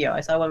 C-3PO. I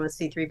saw one with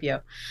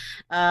C-3PO,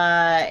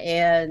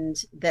 and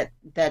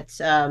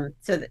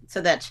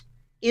so that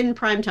in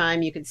prime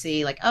time you could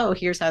see like, oh,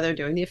 here's how they're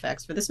doing the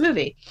effects for this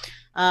movie,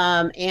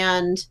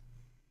 and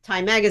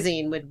Time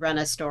Magazine would run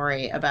a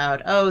story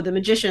about the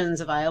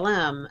magicians of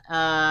ILM,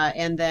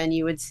 and then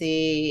you would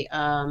see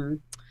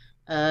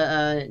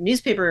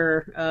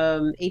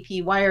newspaper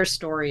AP Wire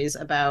stories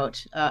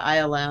about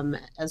ILM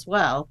as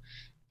well.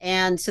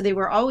 And so they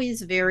were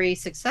always very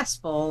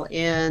successful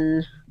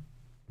in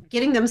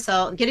getting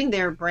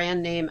their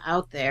brand name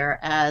out there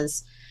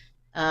as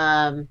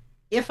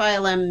if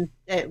ILM,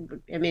 I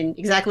mean,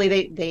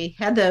 exactly, they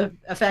had the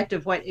effect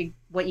of what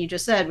you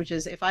just said, which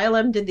is if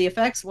ILM did the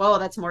effects, well,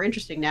 that's more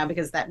interesting now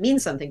because that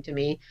means something to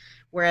me.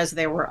 Whereas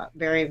there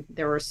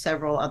were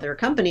several other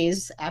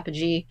companies,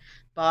 Apogee,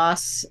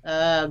 Boss,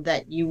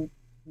 that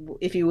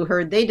if you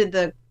heard they did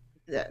the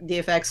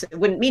effects, it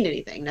wouldn't mean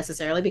anything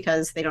necessarily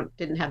because they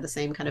didn't have the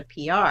same kind of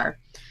PR.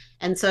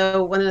 And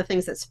so one of the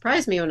things that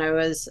surprised me when I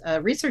was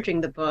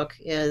researching the book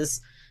is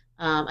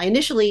I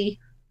initially,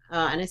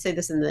 and I say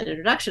this in the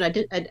introduction, I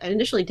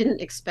initially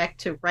didn't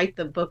expect to write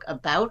the book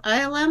about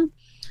ILM.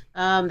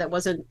 That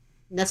wasn't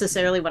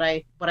necessarily what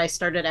I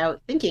started out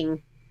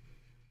thinking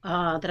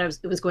that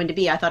it was going to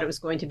be. I thought it was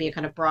going to be a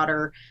kind of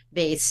broader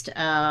based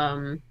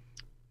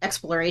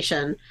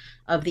exploration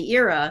of the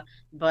era,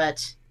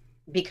 but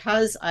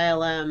because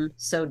ILM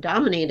so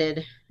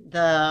dominated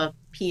the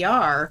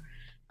PR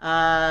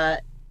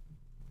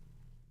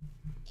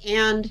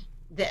and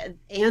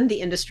the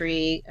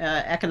industry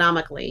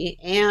economically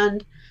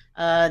and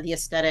the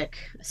aesthetic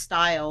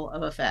style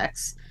of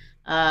effects,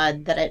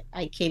 that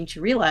I came to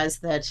realize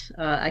that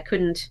I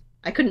couldn't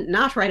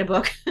not write a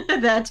book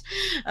that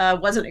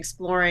wasn't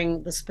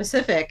exploring the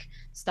specific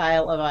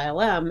style of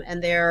ILM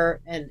and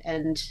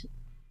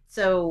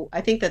so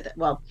I think that,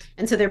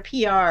 and so their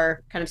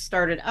PR kind of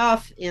started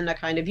off in a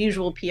kind of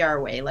usual PR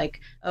way, like,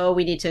 oh,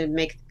 we need to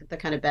make the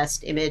kind of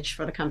best image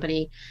for the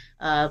company,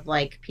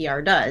 like PR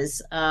does.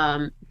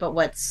 But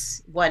what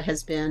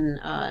has been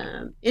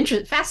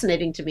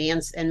fascinating to me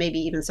and maybe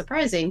even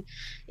surprising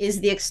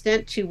is the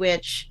extent to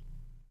which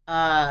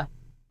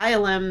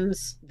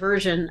ILM's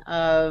version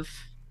of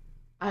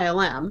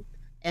ILM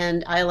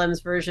and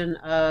ILM's version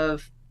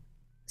of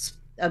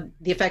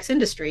the effects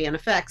industry and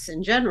effects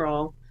in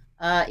general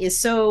is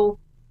so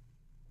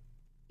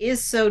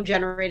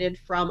generated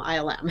from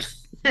ILM.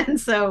 And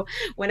so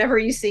whenever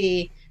you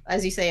see,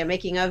 as you say, a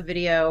making of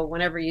video,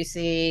 whenever you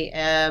see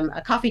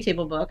a coffee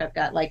table book, I've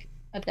got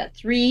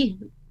 3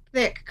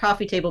 thick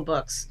coffee table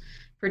books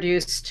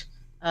produced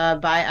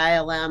by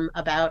ILM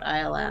about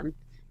ILM.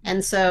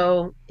 And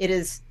so it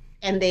is,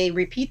 and they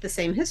repeat the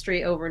same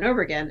history over and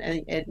over again.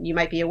 And you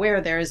might be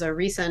aware there is a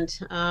recent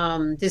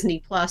Disney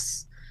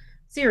Plus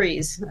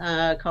series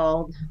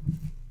called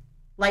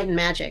Light and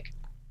Magic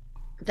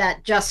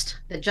that just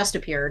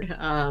appeared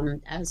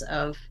as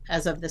of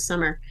this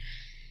summer,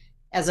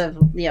 as of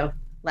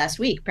last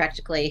week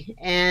practically,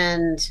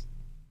 and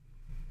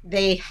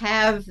they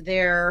have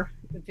their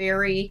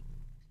very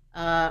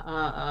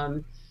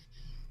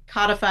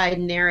codified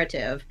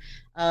narrative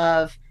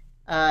of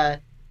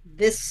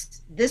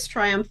this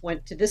triumph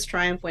went to this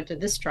triumph went to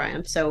this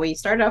triumph. So we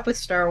started off with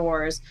Star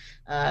Wars,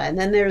 and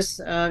then there's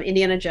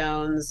Indiana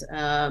Jones,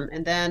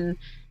 and then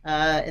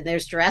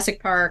there's Jurassic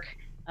Park.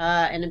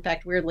 And in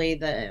fact, weirdly,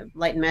 the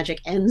Light and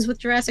Magic ends with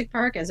Jurassic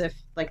Park, as if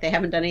like they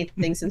haven't done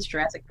anything since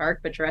Jurassic Park.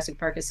 But Jurassic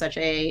Park is such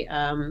a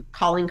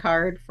calling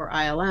card for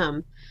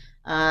ILM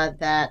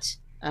that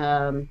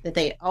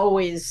they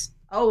always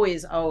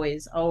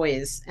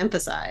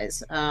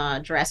emphasize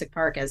Jurassic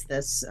Park as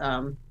this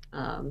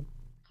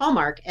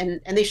hallmark,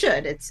 and they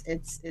should.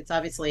 It's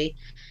obviously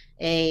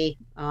a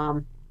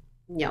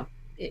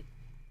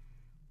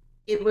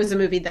it was a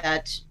movie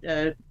that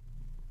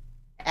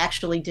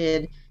actually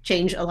did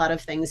change a lot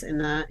of things in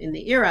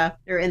the era,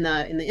 or in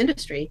the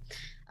industry.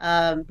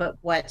 But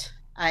what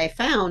I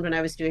found when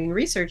I was doing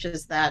research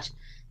is that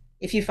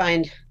if you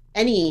find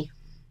any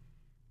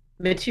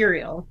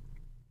material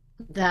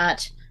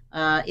that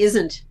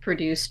isn't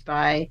produced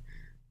by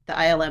the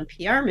ILM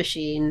PR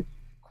machine,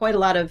 quite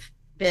a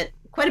bit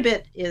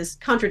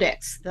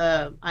contradicts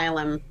the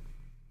ILM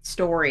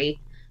story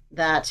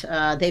that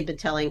they've been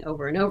telling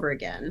over and over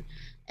again.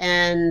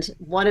 And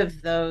one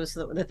of those,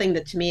 the thing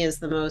that to me is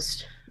the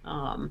most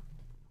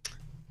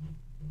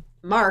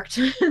marked,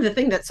 the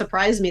thing that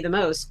surprised me the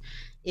most,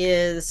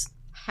 is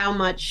how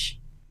much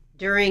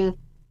during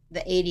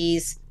the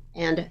 80s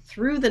and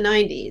through the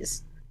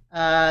 90s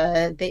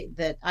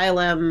that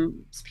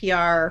ILM's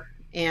PR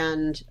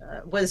and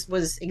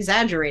was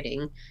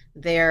exaggerating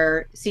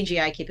their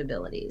CGI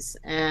capabilities.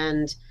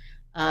 And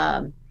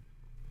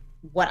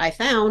what I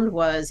found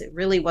was it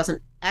really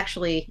wasn't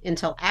actually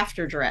until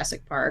after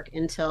Jurassic Park,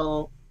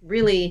 until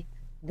really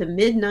the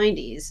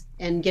mid-90s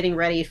and getting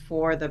ready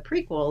for the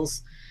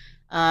prequels.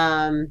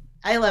 ILM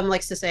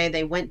likes to say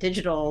they went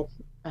digital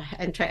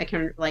in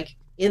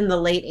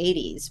the late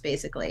 80s,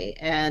 basically.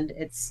 And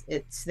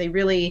they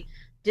really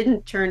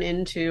didn't turn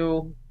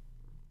into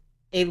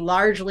a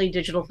largely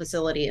digital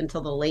facility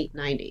until the late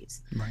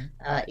 90s, right.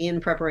 In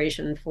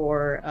preparation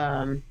for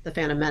The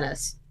Phantom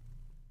Menace.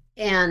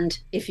 And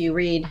if you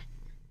read,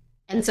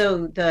 and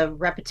so the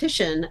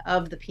repetition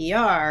of the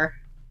PR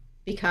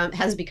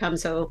has become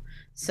so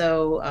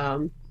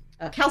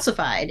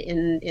calcified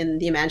in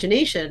the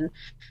imagination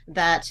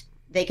that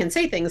they can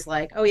say things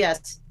like, oh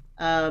yes,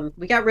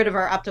 we got rid of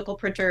our optical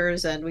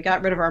printers and we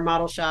got rid of our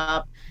model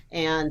shop,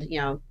 and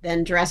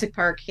then Jurassic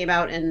Park came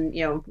out, and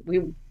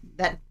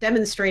that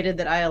demonstrated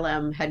that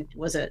ILM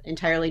was an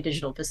entirely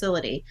digital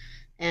facility.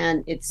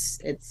 And it's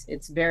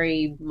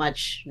very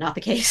much not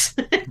the case.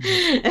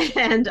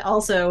 And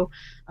also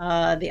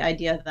the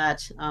idea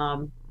that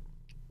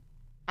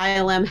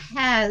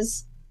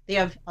ILM they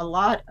have a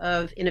lot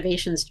of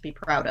innovations to be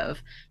proud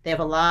of. They have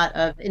a lot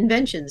of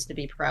inventions to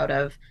be proud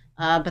of,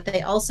 but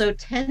they also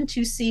tend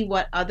to see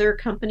what other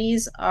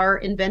companies are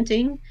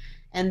inventing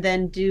and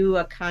then do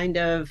a kind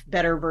of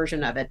better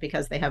version of it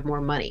because they have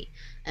more money.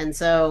 And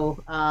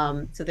so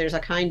there's a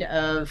kind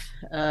of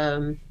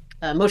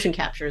motion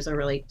capture is a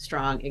really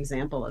strong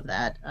example of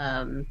that.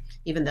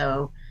 Even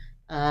though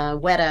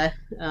Weta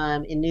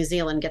in New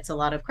Zealand gets a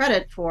lot of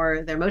credit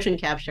for their motion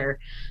capture,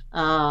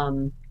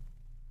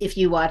 if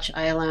you watch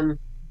ILM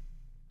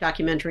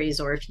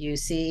documentaries or if you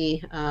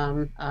see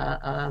the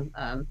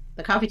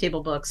coffee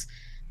table books,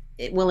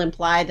 it will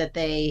imply that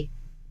they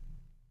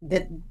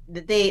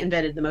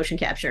invented the motion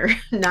capture,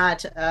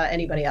 not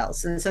anybody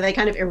else. And so they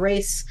kind of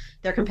erase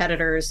their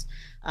competitors.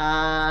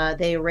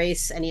 They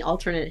erase any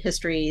alternate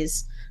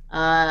histories.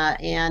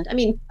 And I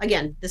mean,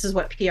 again, this is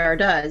what PR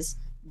does,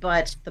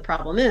 but the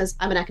problem is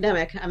I'm an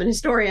academic, I'm an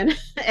historian.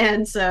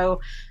 And so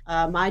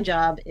my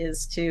job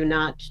is to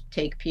not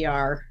take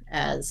PR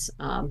as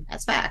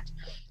fact.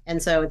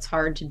 And so it's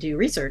hard to do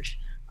research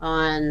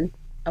on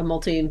a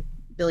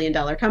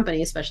multi-billion-dollar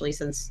company, especially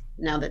since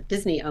now that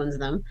Disney owns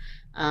them.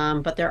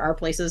 But there are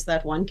places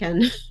that one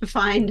can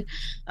find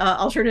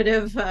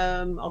alternative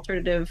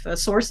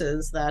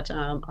sources that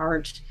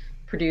aren't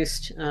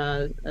produced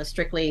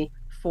strictly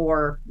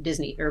for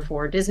Disney or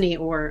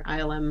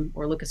ILM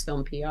or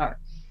Lucasfilm PR.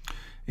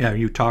 Yeah,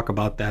 you talk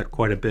about that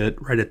quite a bit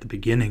right at the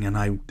beginning,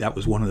 and that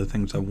was one of the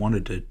things I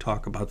wanted to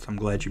talk about, so I'm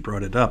glad you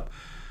brought it up.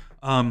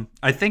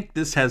 I think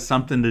this has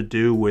something to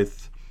do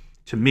with,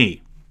 to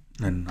me,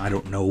 and I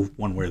don't know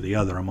one way or the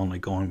other, I'm only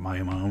going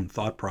by my own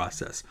thought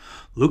process,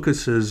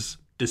 Lucas's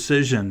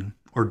decision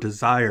or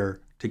desire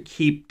to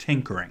keep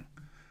tinkering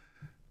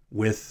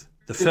with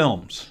the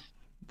films.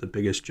 The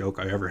biggest joke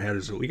I ever had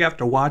is that we have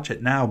to watch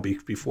it now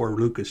before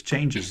Lucas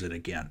changes it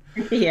again.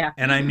 Yeah.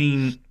 And I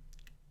mean,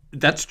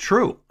 that's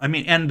true. I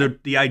mean, and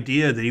the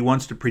idea that he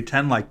wants to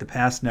pretend like the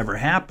past never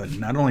happened.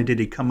 Not only did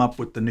he come up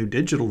with the new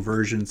digital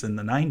versions in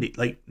the 90s,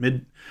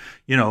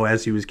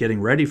 as he was getting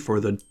ready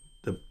for the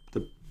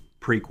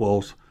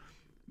prequels,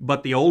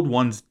 but the old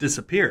ones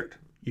disappeared.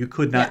 You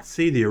could not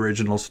see the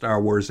original Star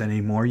Wars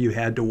anymore. You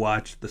had to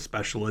watch the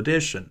special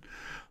edition.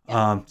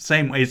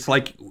 Same way, it's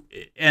like,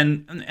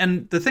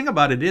 and the thing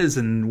about it is,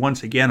 and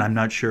once again, I'm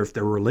not sure if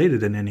they're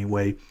related in any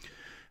way.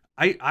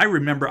 I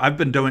remember I've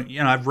been doing,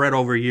 I've read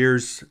over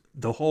years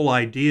the whole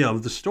idea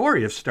of the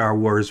story of Star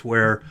Wars,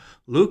 where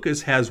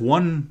Lucas has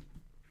one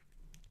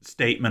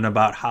statement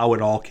about how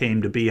it all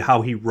came to be,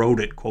 how he wrote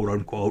it, quote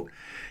unquote,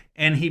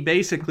 and he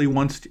basically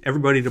wants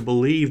everybody to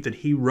believe that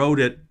he wrote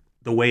it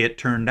the way it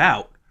turned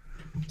out.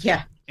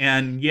 Yeah.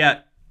 And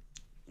yet,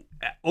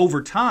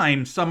 over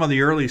time, some of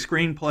the early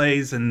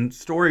screenplays and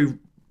story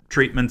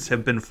treatments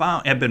have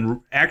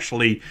been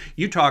actually,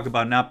 you talk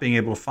about not being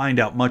able to find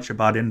out much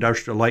about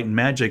Industrial Light and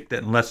Magic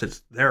unless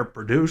it's their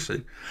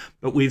producing.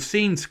 But we've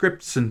seen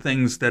scripts and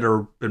things that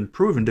are been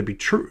proven to be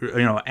true,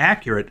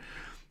 accurate,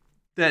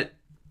 that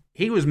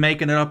he was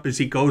making it up as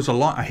he goes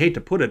along. I hate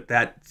to put it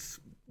that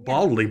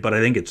baldly, but I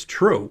think it's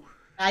true.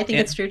 I think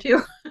it's true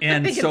too.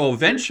 And so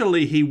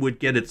eventually he would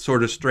get it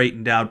sort of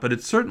straightened out, but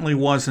it certainly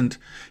wasn't,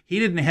 he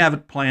didn't have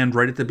it planned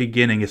right at the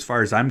beginning as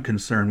far as I'm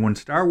concerned. When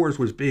Star Wars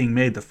was being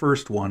made, the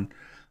first one,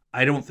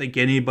 I don't think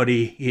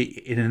anybody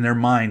in their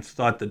minds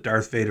thought that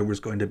Darth Vader was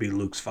going to be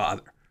Luke's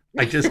father.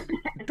 I just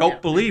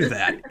don't believe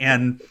that.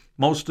 And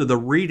most of the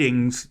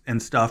readings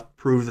and stuff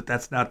prove that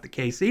that's not the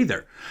case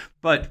either.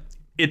 But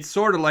it's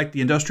sort of like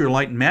the Industrial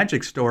Light and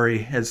Magic story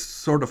has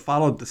sort of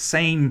followed the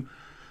same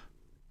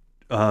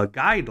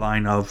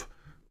guideline of,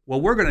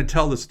 well, we're going to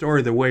tell the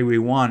story the way we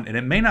want, and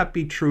it may not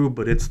be true,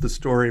 but it's the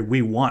story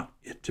we want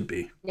it to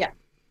be. Yeah,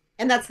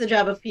 and that's the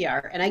job of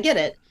PR, and I get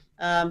it.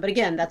 But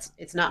again,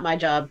 it's not my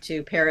job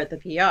to parrot the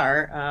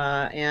PR,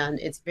 and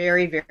it's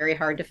very, very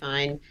hard to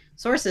find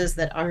sources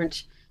that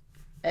aren't,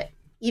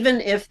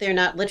 even if they're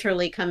not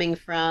literally coming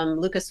from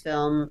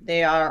Lucasfilm,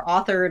 they are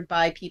authored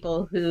by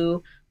people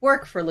who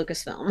work for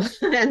Lucasfilm,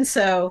 and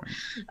so,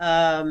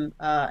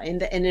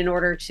 and in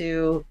order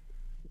to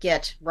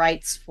get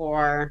rights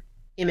for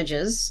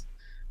images,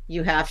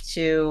 you have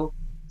to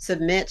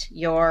submit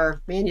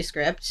your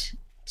manuscript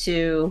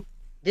to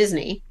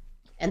Disney,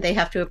 and they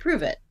have to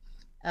approve it.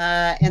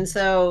 And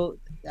so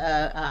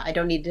I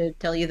don't need to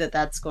tell you that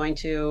that's going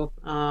to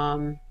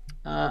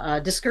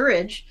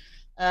discourage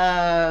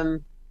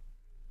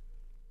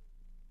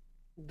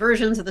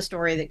versions of the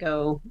story that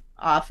go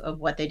off of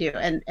what they do.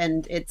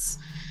 And it's,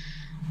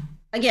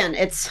 again,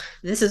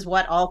 this is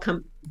what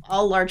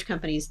all large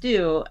companies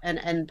do,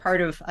 and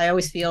part of, I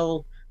always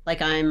feel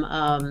like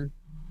I'm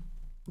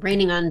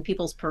raining on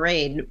people's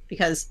parade,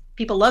 because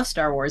people love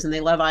Star Wars and they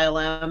love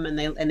ILM, and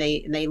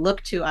they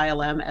look to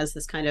ILM as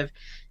this kind of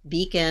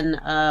beacon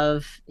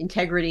of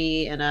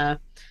integrity and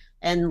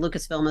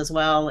Lucasfilm as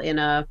well in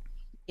a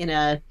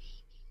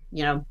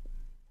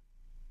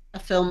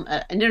film,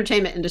 an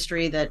entertainment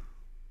industry that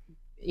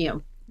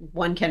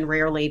one can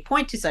rarely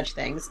point to such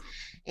things.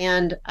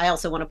 And I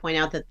also want to point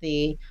out that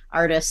the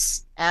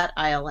artists at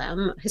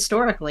ILM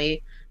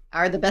historically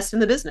are the best in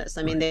the business.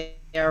 I mean, they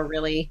are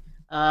really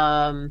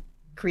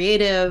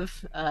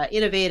creative,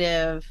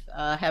 innovative,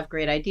 have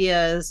great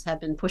ideas,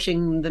 have been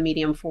pushing the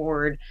medium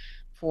forward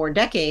for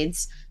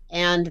decades,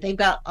 and they've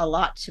got a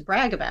lot to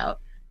brag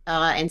about.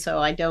 And so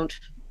I don't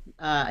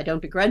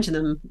begrudge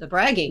them the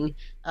bragging,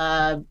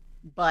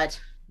 but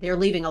they're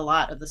leaving a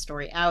lot of the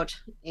story out,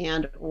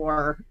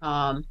 or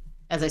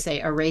as I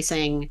say,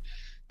 erasing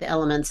the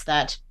elements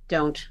that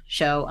don't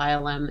show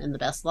ILM in the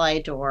best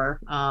light, or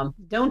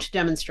don't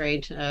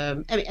demonstrate. I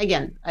mean,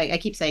 again, I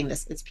keep saying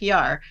this: it's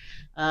PR,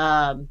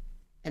 and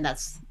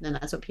that's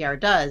what PR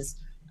does.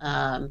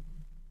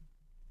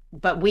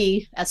 But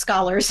we, as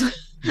scholars,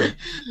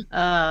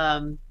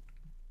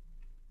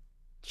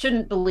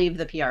 shouldn't believe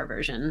the PR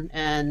version,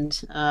 and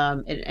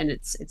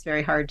it's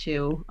very hard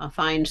to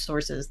find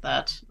sources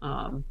that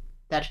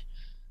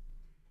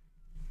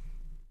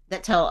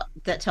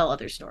tell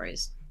other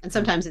stories. And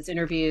sometimes it's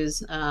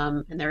interviews,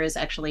 and there is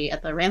actually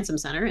at the Ransom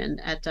Center and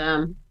at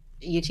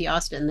UT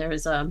Austin, there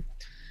is a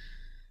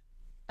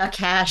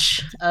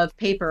cache of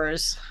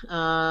papers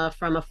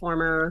from a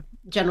former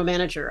general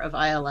manager of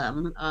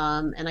ILM,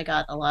 and I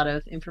got a lot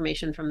of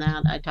information from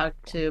that. I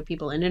talked to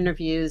people in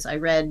interviews. I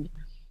read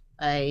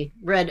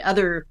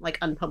other like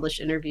unpublished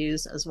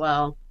interviews as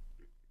well.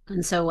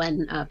 And so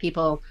when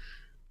people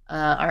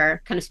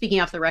are kind of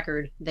speaking off the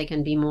record, they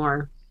can be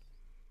more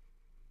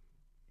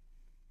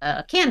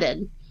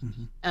candid.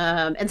 Mm-hmm.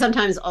 And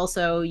sometimes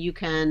also you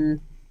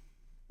can,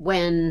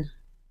 when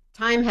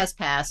time has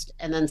passed,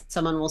 and then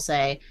someone will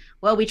say,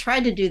 well, we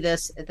tried to do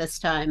this at this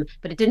time,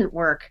 but it didn't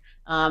work.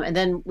 And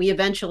then we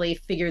eventually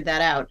figured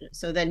that out.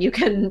 So then you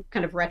can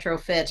kind of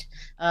retrofit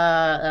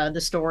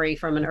the story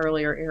from an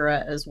earlier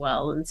era as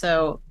well. And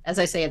so, as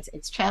I say,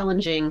 it's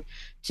challenging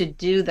to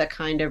do the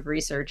kind of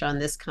research on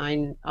this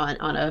kind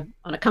on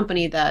a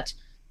company that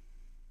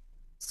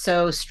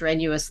so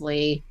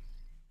strenuously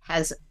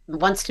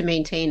wants to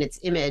maintain its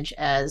image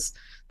as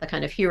the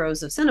kind of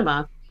heroes of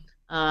cinema.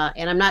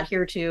 And I'm not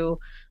here to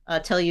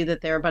tell you that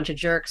they're a bunch of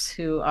jerks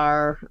who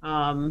are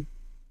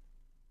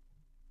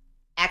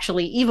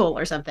actually evil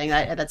or something.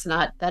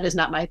 That is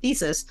not my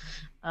thesis.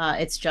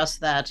 It's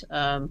just that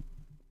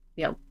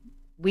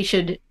we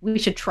should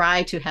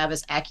try to have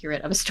as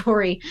accurate of a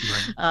story,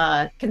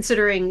 right.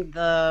 Considering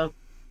the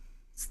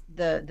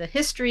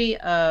history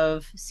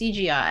of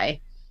CGI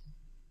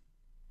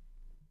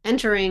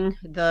entering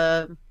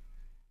the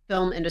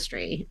film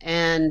industry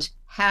and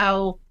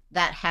how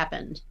that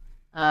happened.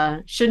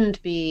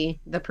 Shouldn't be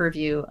the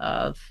purview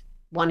of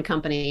one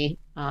company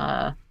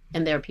and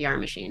their PR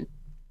machine,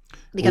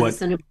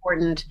 because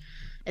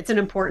it's an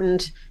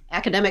important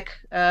academic,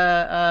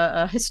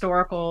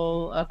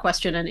 historical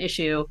question and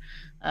issue.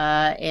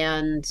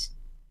 And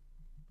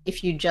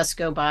if you just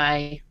go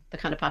by the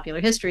kind of popular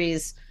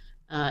histories,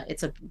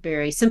 it's a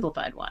very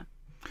simplified one.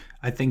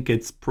 I think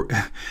it's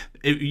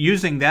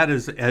using that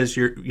as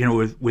your,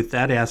 with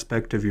that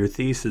aspect of your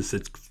thesis,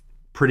 it's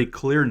pretty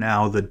clear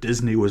now that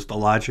Disney was the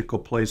logical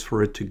place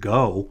for it to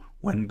go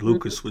when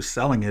Lucas was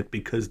selling it,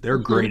 because they're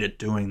great at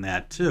doing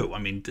that too. I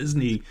mean,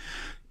 Disney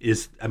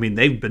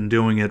they've been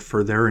doing it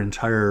for their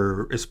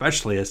entire,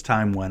 especially as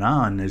time went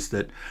on, is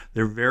that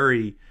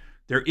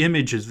their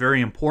image is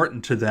very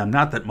important to them.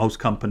 Not that most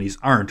companies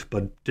aren't,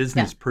 but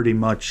Disney's pretty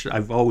much,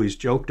 I've always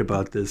joked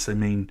about this. I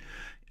mean,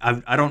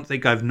 I don't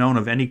think I've known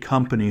of any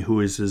company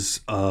who is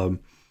as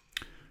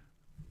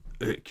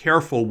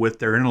careful with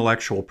their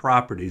intellectual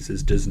properties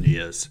as Disney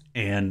is,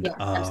 and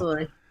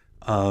absolutely.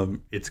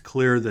 It's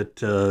clear that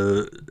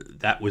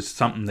that was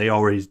something they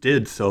always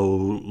did.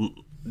 So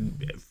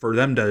for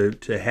them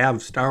to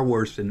have Star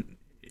Wars and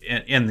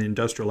the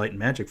Industrial Light and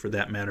Magic, for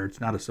that matter, it's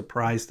not a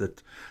surprise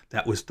that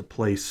that was the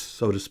place,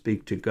 so to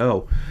speak, to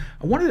go.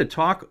 I wanted to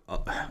talk.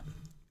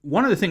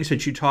 One of the things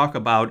that you talk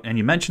about, and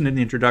you mentioned in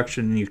the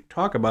introduction, and you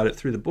talk about it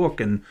through the book,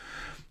 and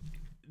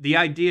the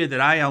idea that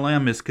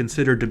ILM is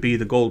considered to be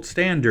the gold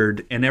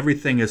standard, and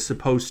everything is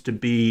supposed to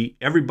be,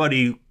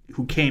 everybody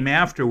who came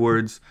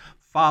afterwards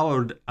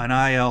followed an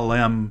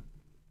ILM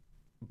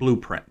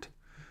blueprint.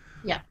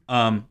 Yeah.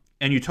 And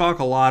you talk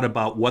a lot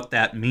about what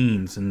that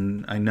means,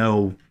 and I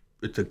know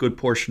it's a good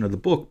portion of the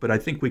book, but I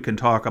think we can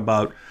talk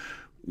about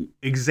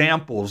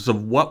examples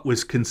of what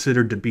was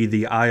considered to be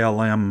the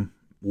ILM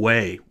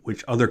way,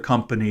 which other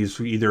companies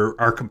either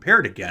are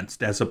compared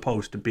against as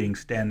opposed to being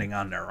standing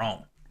on their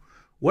own.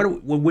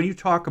 When you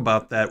talk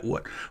about that,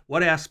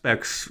 what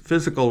aspects,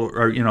 physical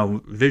or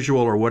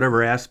visual or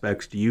whatever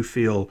aspects, do you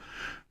feel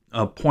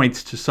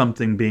points to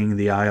something being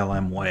the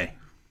ILM way?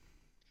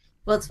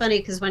 Well, it's funny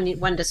because when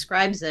one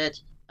describes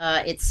it,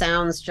 it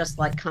sounds just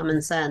like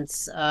common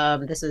sense.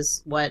 This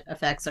is what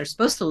effects are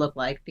supposed to look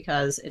like,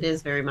 because it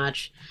is very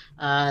much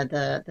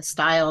the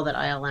style that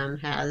ILM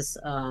has.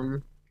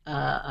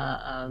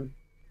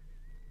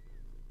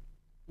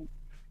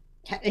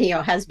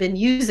 Has been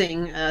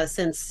using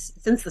since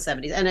the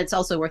 70s. And it's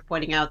also worth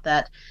pointing out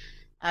that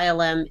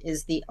ILM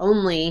is the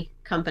only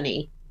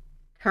company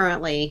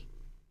currently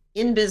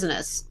in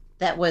business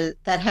that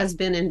has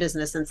been in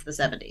business since the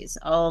 70s.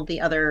 All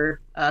the other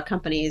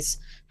companies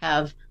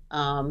have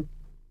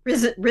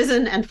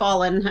risen and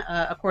fallen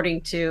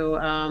according to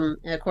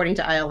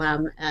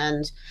ILM,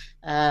 and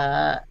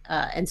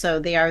so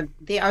they are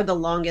the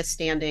longest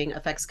standing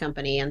effects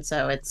company, and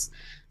so it's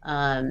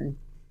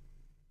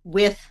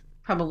with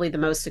probably the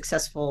most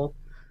successful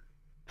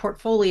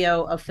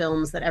portfolio of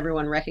films that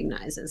everyone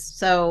recognizes.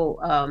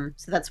 So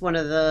that's one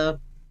of the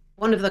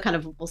kind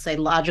of, we'll say,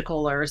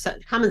 logical or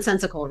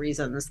commonsensical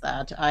reasons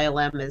that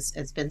ILM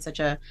has been such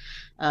a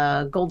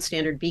gold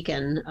standard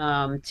beacon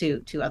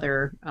to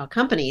other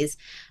companies.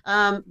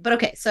 But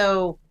okay,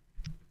 so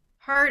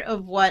part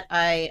of what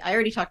I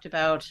already talked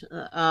about,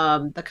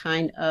 the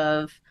kind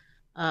of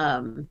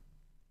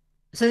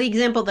so the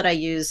example that I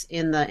use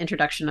in the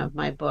introduction of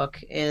my book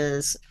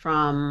is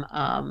from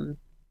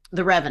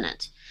The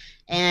Revenant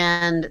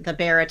and the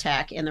bear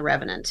attack in The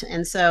Revenant.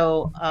 And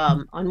so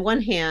on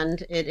one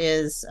hand, it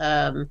is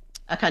a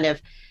kind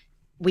of,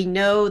 we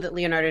know that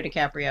Leonardo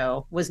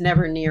DiCaprio was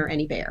never near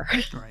any bear.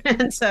 Right.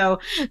 And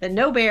so that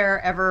no bear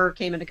ever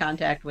came into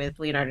contact with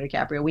Leonardo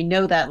DiCaprio. We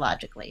know that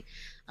logically.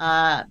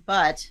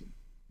 But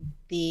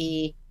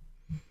the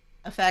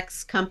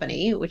effects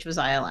company, which was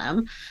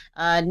ILM,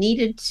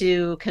 needed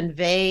to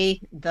convey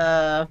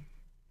the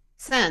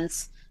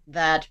sense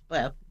that,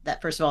 well,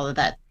 that first of all,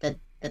 that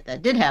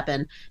did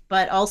happen,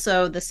 but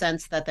also the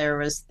sense that there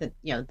was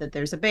that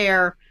there's a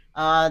bear.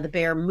 The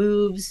bear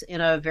moves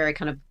in a very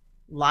kind of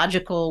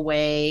logical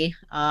way,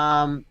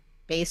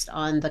 based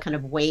on the kind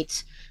of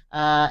weight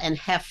and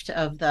heft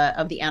of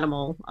the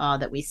animal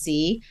that we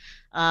see.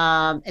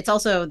 It's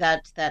also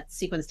that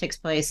sequence takes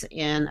place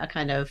in a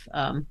kind of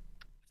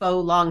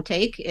faux long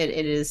take.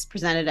 It is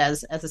presented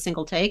as a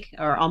single take,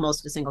 or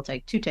almost a single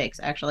take, 2 takes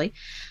actually.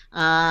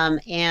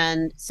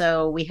 And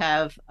so we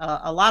have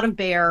a lot of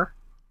bear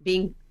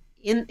being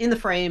in the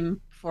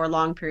frame for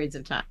long periods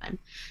of time.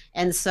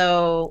 And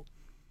so,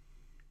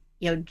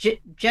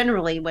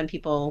 generally when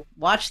people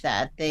watch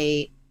that,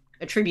 they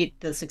attribute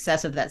the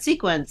success of that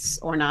sequence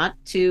or not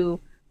to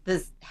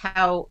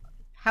how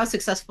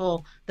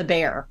successful the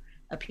bear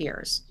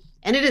appears.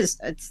 And it's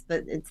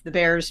the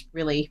bear's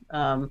really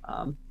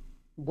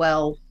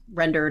well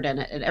rendered,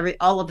 and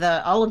all of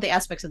the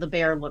aspects of the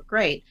bear look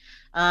great.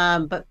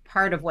 But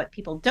part of what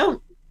people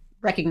don't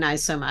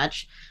recognize so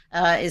much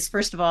is,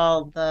 first of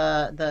all,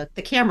 the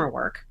camera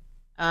work.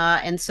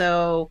 And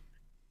so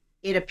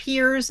it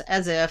appears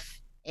as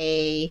if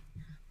a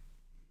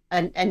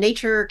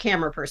nature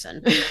camera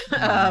person,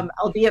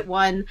 albeit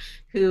one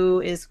who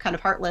is kind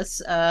of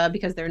heartless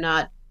because they're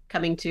not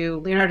coming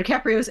to Leonardo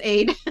DiCaprio's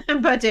aid,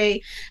 but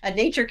a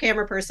nature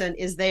camera person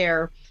is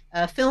there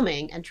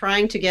filming and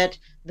trying to get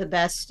the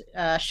best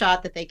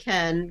shot that they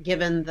can,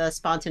 given the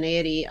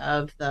spontaneity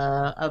of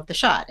the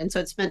shot. And so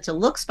it's meant to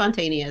look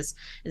spontaneous.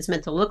 It's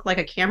meant to look like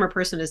a camera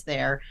person is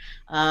there,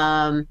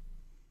 and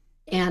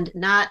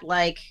not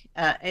like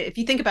if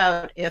you think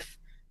about if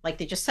like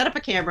they just set up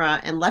a camera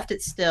and left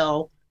it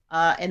still,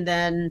 and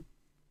then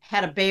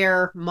had a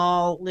bear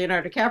maul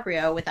Leonardo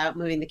DiCaprio without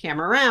moving the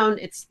camera around,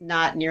 it's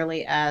not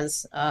nearly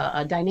as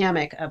a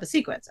dynamic of a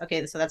sequence.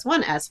 Okay, so that's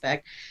one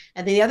aspect.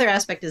 And the other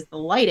aspect is the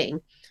lighting.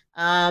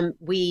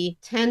 We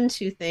tend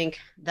to think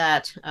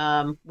that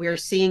we're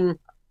seeing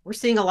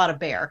a lot of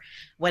bear,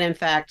 when in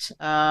fact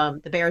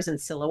the bear is in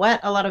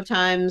silhouette a lot of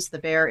times. The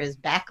bear is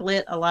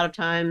backlit a lot of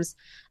times.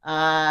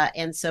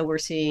 And so we're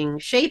seeing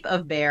shape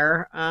of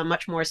bear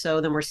much more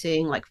so than we're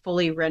seeing like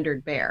fully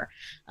rendered bear.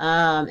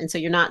 And so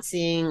you're not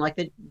seeing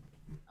like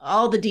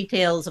all the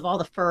details of all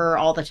the fur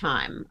all the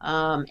time.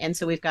 And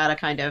so we've got a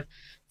kind of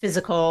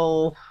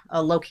physical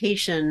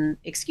location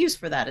excuse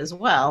for that as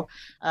well,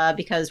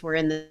 because we're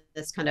in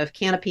this kind of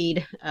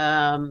canopied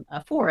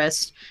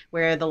forest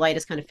where the light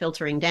is kind of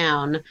filtering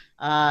down,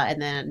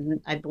 and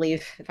then I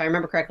believe, if I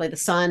remember correctly, the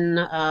sun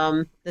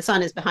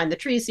is behind the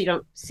trees, so you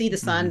don't see the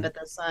sun, but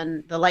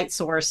the light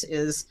source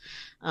is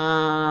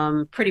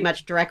pretty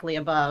much directly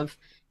above,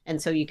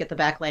 and so you get the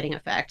backlighting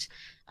effect.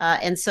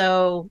 And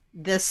so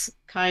this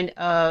kind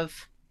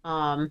of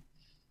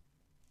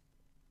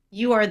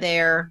you are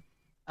there.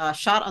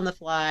 Shot on the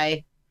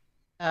fly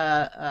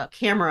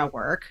camera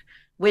work,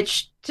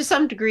 which to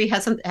some degree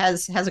has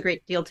a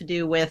great deal to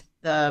do with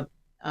the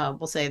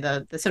we'll say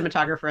the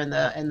cinematographer and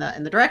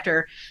the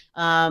director,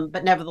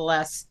 but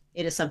nevertheless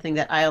it is something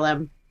that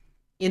ILM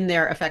in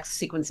their effects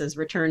sequences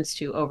returns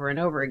to over and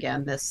over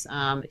again. This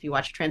if you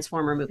watch a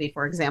Transformer movie,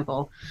 for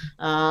example,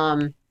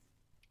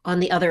 on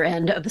the other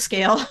end of the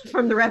scale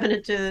from The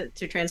Revenant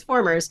to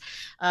Transformers,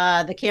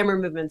 the camera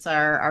movements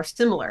are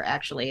similar,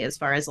 actually, as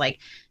far as like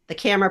the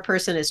camera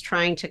person is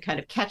trying to kind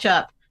of catch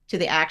up to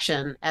the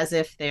action as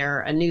if they're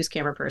a news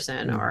camera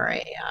person or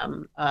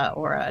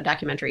a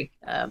documentary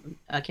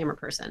camera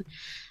person.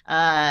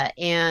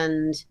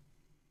 And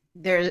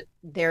there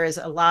is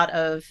a lot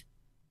of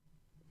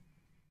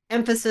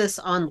emphasis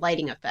on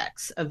lighting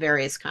effects of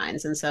various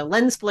kinds. And so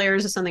lens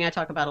flares is something I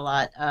talk about a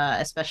lot,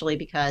 especially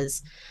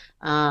because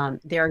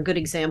they're a good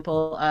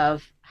example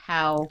of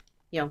how,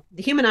 the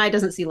human eye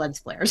doesn't see lens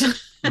flares.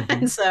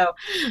 And so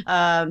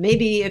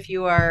maybe if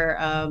you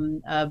are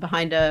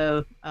behind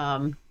a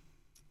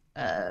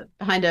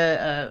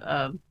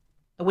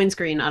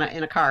windscreen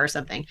in a car or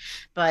something,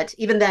 but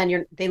even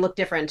then they look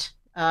different.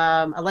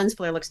 A lens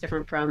flare looks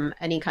different from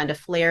any kind of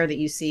flare that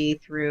you see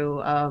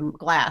through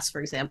glass, for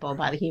example,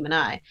 by the human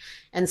eye.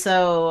 And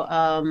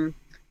so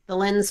the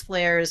lens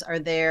flares are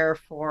there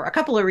for a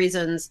couple of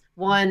reasons.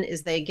 One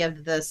is they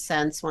give the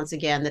sense, once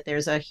again, that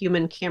there's a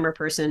human camera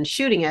person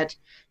shooting it,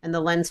 and the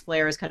lens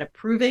flare is kind of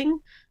proving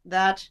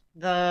that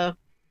the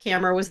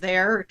camera was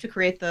there to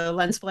create the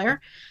lens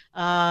flare.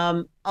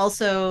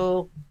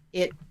 Also,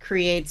 it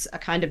creates a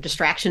kind of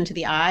distraction to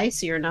the eye,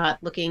 so you're not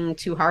looking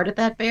too hard at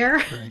that bear.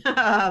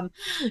 Right.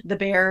 The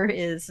bear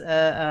is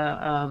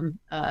kind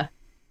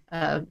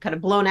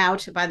of blown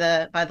out by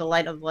the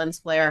light of the lens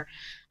flare.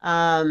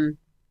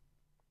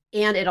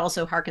 And it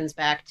also harkens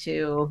back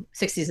to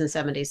 60s and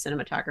 70s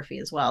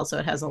cinematography as well. So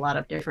it has a lot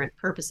of different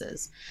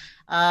purposes.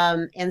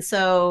 And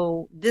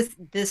so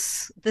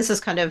this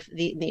is kind of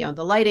the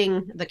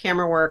lighting, the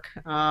camera work,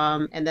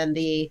 and then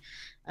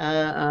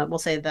we'll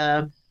say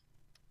the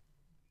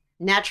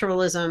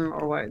naturalism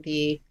or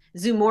the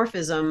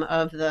zoomorphism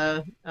of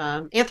the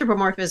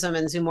anthropomorphism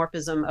and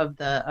zoomorphism of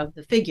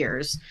the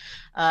figures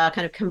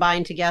kind of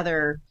combined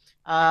together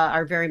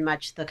are very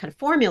much the kind of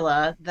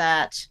formula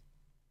that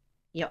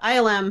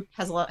ILM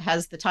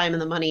has the time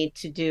and the money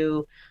to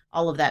do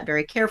all of that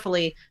very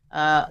carefully.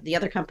 The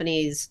other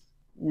companies,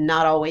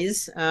 not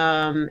always,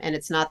 and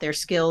it's not their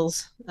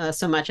skills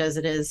so much as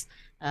it is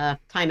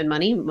time and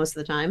money most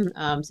of the time.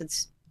 So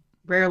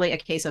rarely a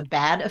case of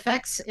bad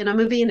effects in a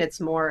movie, and it's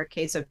more a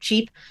case of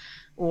cheap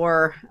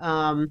or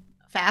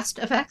fast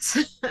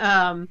effects.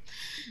 One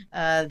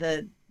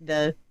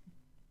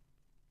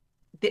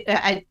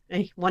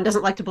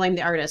doesn't like to blame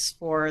the artists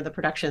for the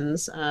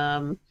production's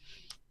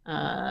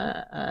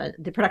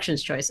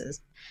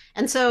choices.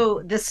 And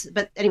so this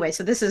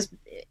is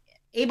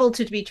able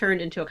to be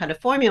turned into a kind of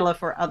formula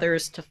for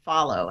others to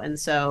follow. And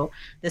so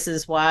this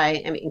is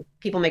why,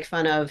 people make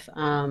fun of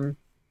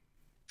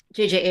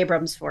J.J.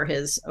 Abrams for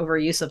his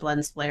overuse of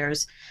lens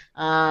flares,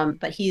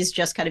 but he's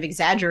just kind of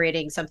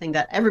exaggerating something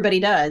that everybody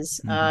does.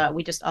 Mm-hmm.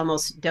 We just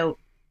almost don't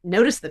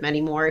notice them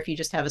anymore. If you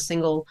just have a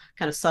single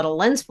kind of subtle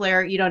lens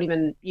flare, you don't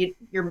even,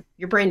 your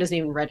brain doesn't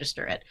even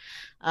register it.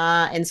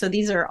 And so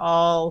these are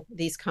all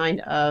these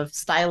kind of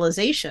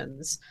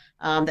stylizations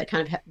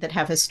that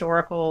have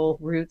historical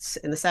roots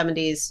in the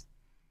 70s,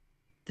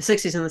 the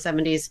 60s and the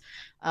 70s,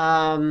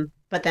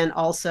 but then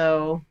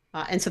also,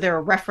 and so they're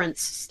a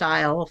reference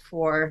style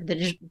for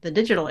the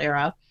digital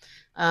era,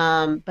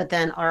 but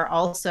then are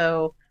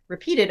also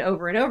repeated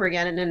over and over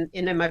again. And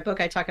in my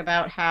book, I talk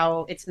about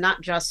how it's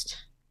not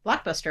just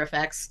blockbuster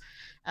effects.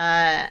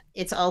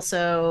 It's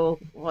also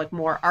like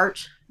more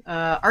art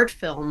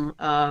film,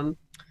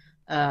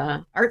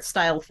 art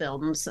style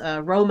films.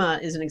 Roma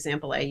is an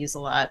example I use a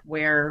lot,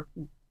 where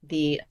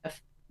the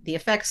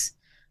effects,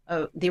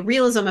 the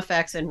realism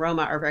effects in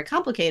Roma are very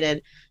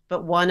complicated,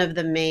 but one of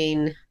the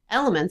main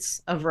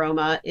elements of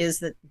Roma is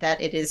that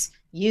it is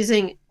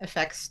using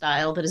effects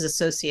style that is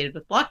associated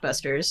with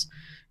blockbusters,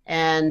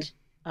 and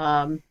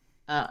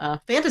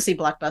fantasy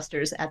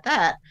blockbusters at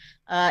that,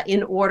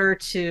 in order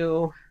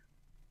to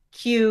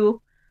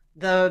cue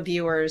the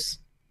viewers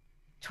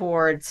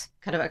towards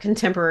kind of a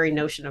contemporary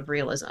notion of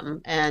realism.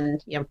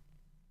 And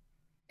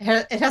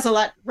it has a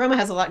lot. Roma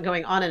has a lot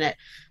going on in it,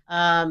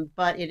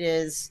 but it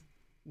is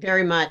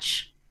very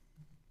much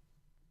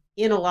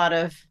in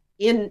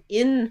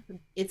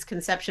its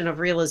conception of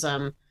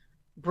realism,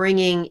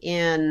 bringing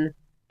in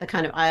the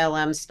kind of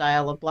ILM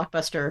style of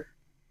blockbuster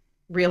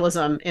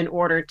realism in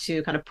order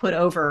to kind of put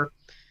over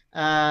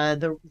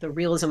the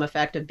realism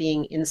effect of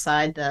being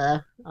inside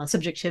the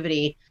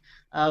subjectivity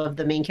of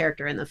the main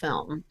character in the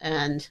film.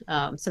 And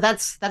so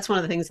that's one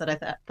of the things that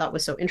I thought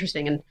was so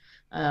interesting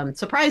and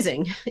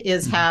surprising,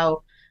 is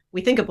how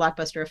we think of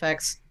blockbuster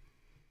effects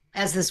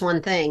as this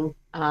one thing,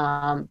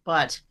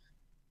 but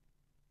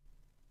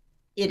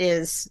it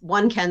is,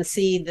 one can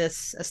see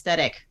this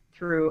aesthetic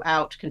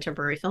throughout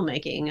contemporary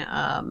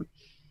filmmaking,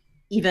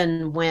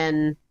 even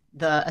when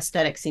the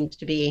aesthetic seems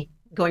to be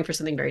going for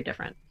something very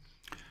different.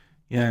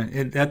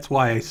 Yeah, that's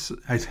why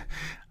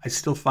I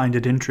still find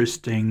it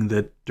interesting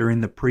that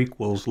during the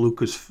prequels,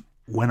 Lucas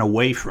went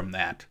away from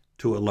that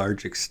to a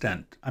large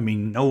extent. I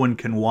mean, no one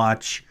can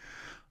watch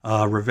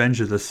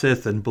Revenge of the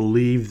Sith and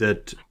believe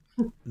that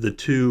the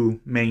two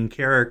main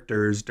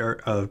characters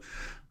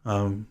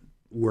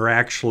were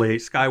actually,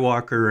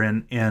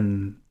 Skywalker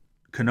and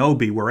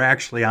Kenobi were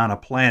actually on a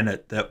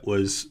planet that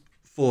was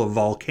full of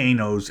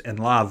volcanoes and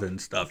lava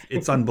and stuff.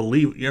 It's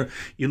unbelievable.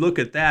 You look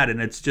at that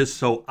and it's just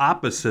so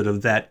opposite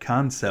of that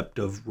concept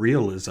of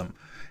realism.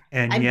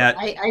 And yet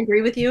I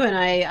agree with you, and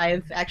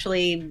I've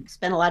actually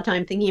spent a lot of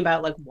time thinking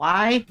about, like,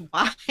 why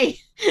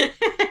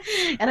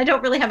and I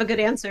don't really have a good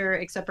answer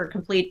except for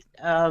complete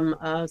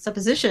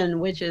supposition,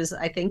 which is,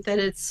 I think that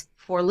it's,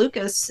 for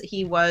Lucas,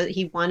 he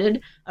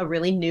wanted a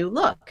really new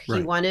look.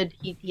 Right.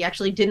 He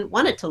actually didn't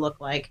want it to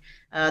look like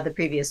the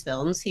previous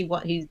films. He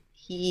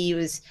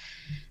was,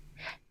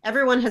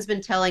 everyone has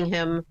been telling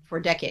him for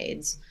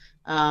decades,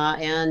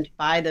 and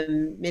by the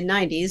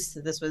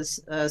mid-90s, this was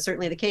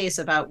certainly the case,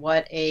 about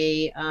what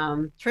a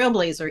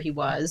trailblazer he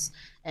was,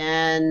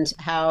 and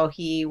how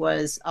he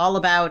was all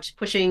about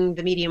pushing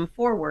the medium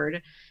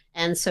forward.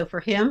 And so for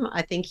him,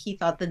 I think he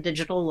thought the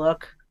digital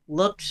look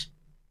looked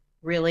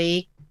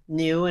really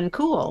new and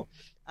cool.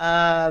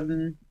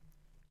 And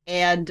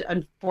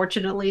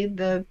unfortunately,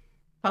 the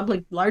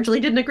public largely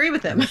didn't agree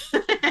with him.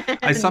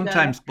 I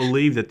sometimes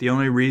believe that the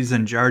only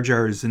reason Jar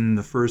Jar is in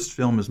the first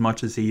film as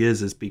much as he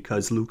is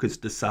because Lucas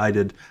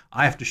decided,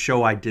 I have to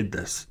show I did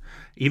this.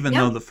 Even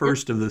though the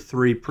first of the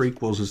three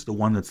prequels is the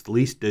one that's the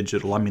least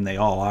digital. I mean, they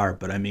all are,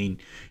 but I mean,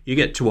 you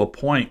get to a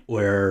point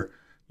where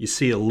you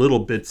see a little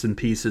bits and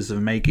pieces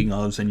of making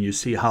ofs, and you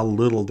see how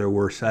little there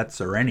were sets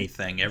or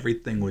anything.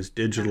 Everything was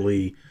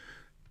digitally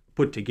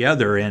put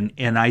together,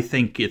 and I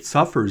think it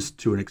suffers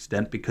to an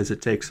extent because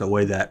it takes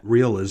away that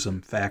realism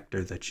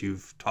factor that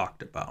you've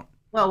talked about.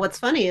 Well, what's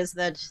funny is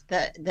that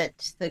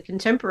the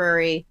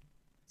contemporary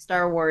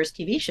Star Wars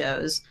TV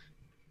shows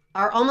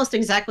are almost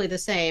exactly the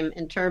same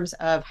in terms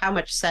of how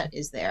much set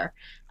is there,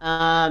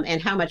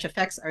 and how much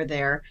effects are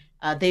there.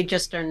 They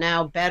just are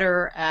now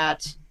better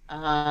at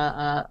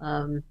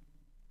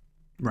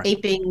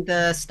aping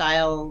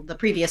the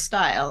previous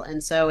style.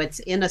 And so it's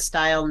in a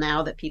style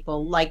now that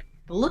people like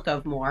the look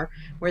of more,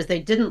 whereas they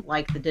didn't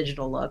like the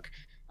digital look.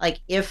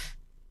 Like, if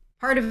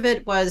part of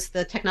it was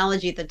the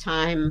technology at the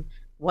time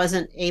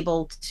wasn't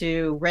able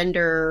to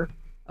render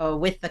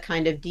with the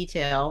kind of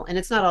detail, and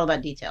it's not all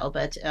about detail,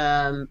 but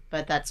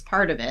that's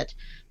part of it.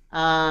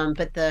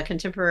 But the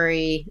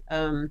contemporary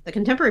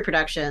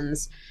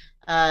productions,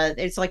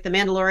 it's like The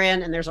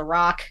Mandalorian, and there's a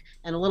rock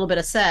and a little bit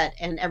of set,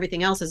 and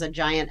everything else is a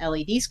giant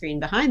LED screen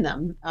behind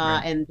them,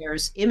 Right. and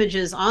there's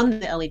images on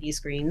the LED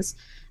screens,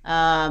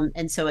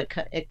 and so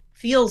it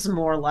feels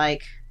more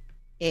like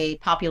a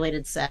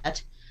populated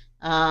set,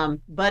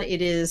 but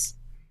it is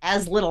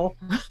as little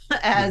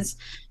as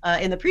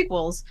in the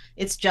prequels.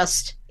 It's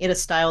just in a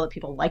style that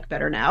people like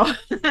better now,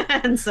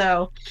 and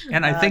so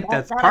And I think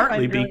that's that I partly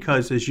find really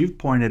because, as you've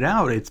pointed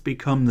out, it's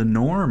become the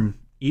norm,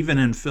 even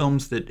in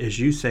films that, as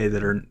you say,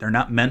 they're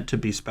not meant to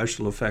be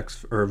special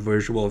effects or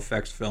visual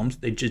effects films.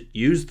 They just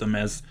use them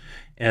as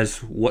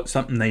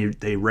something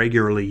they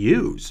regularly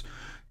use.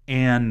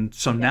 And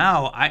so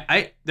now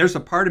I there's a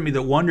part of me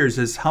that wonders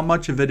is how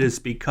much of it is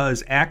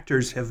because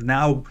actors have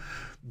now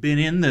been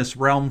in this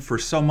realm for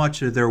so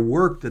much of their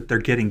work that they're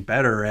getting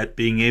better at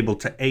being able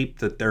to ape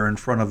that they're in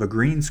front of a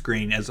green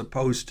screen, as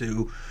opposed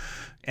to,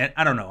 and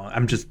I don't know,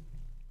 I'm just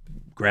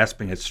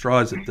grasping at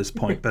straws at this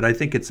point, but I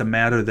think it's a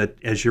matter that,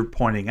 as you're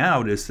pointing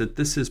out, is that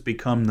this has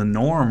become the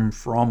norm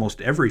for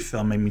almost every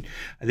film. I mean,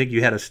 I think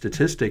you had a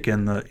statistic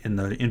in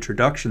the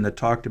introduction that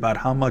talked about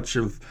how much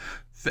of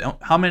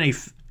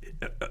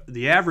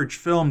the average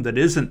film that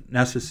isn't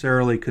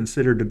necessarily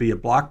considered to be a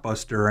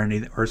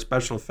blockbuster or a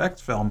special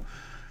effects film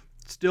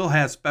still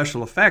has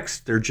special effects.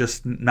 They're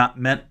just not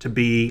meant to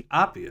be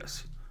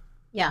obvious.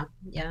 Yeah,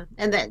 yeah,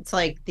 and that's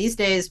like these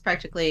days,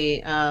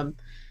 practically.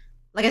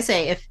 Like I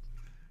say, if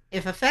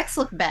effects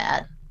look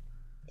bad,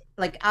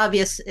 like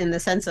obvious in the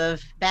sense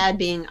of bad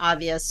being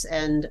obvious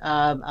and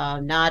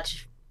not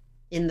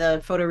in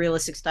the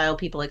photorealistic style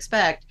people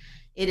expect,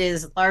 it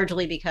is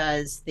largely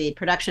because the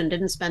production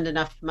didn't spend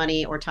enough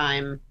money or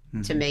time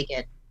to make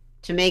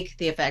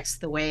the effects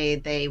the way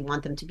they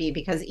want them to be.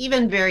 Because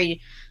even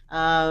very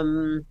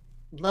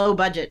low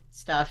budget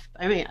stuff,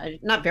 I mean,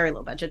 not very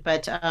low budget,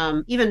 but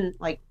even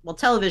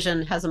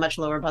television has a much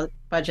lower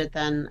budget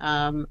than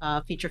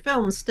feature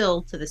films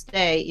still to this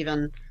day,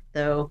 even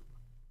though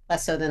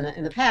less so than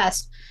in the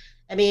past.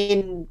 I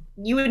mean,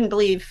 you wouldn't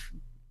believe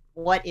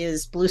what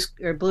is blue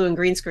and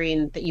green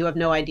screen that you have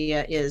no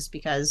idea is,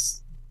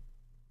 because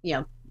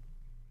you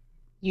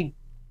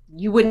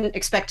wouldn't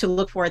expect to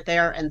look for it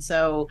there. And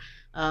so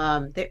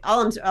all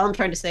I'm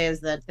trying to say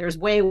is that there's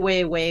way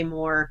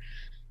more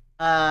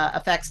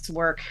effects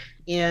work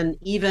in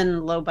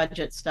even low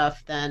budget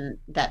stuff than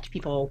that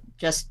people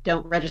just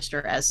don't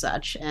register as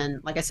such.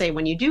 And like I say,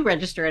 when you do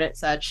register it as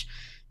such,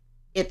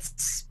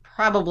 it's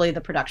probably the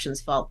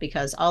production's fault,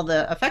 because all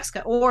the effects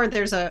or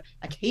there's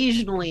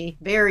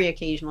very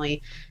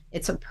occasionally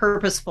it's a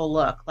purposeful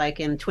look, like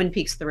in Twin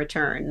Peaks: The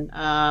Return.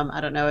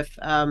 I don't know if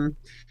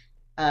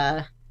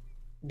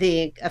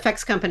the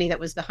effects company that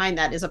was behind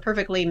that is a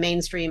perfectly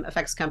mainstream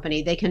effects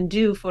company. They can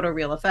do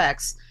photoreal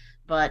effects,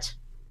 but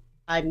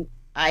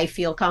I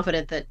feel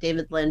confident that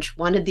David Lynch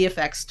wanted the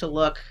effects to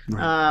look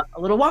a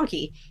little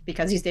wonky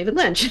because he's David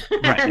Lynch.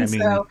 Right. I mean,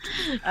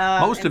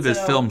 most of his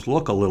films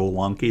look a little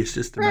wonky. It's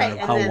just a matter of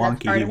how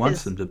wonky he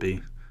wants them to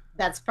be.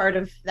 That's part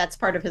of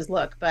his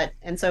look. But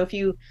so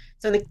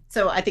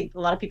I think a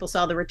lot of people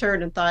saw The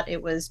Return and thought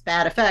it was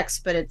bad effects,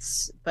 but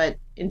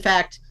in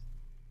fact,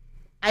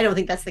 I don't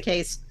think that's the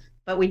case.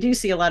 But we do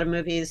see a lot of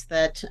movies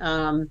that,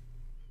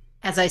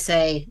 as I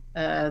say,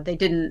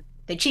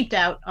 they cheaped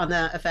out on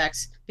the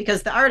effects,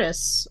 because the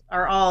artists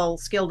are all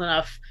skilled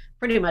enough,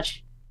 pretty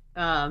much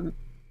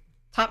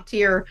top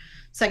tier,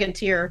 second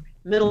tier,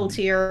 middle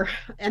tier,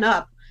 and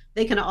up.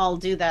 They can all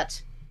do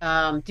that,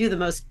 do the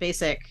most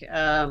basic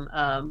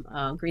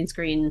green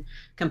screen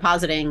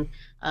compositing,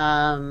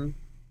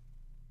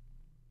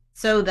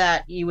 so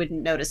that you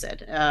wouldn't notice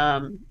it.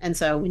 And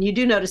so when you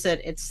do notice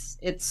it,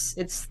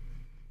 it's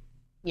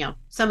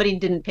somebody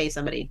didn't pay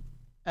somebody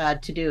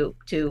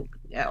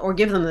or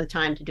give them the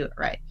time to do it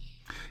right.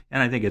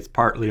 And I think it's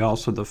partly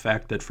also the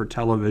fact that for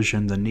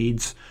television,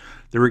 the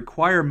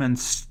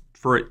requirements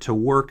for it to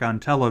work on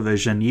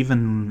television,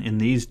 even in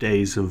these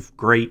days of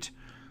great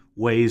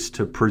ways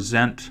to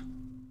present,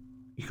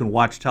 you can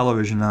watch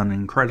television on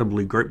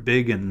incredibly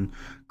big and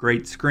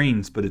great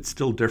screens, but it's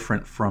still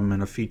different from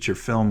in a feature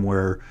film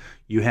where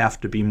you have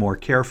to be more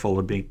careful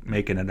to be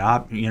making it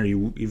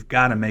you've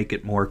got to make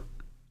it more.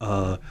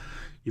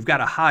 You've got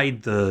to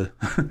hide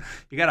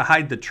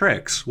the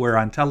tricks, where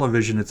on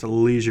television it's a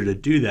little easier to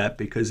do that,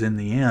 because in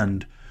the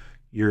end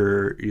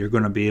you're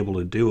going to be able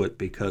to do it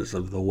because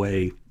of the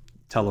way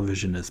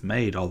television is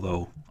made,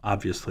 although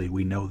obviously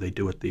we know they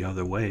do it the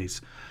other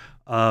ways.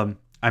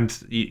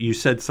 You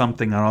said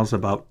something else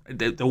about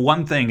the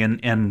one thing,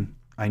 and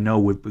I know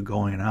we've been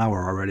going an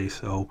hour already,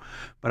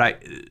 but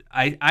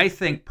I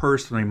think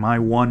personally my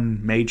one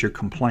major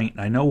complaint,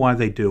 and I know why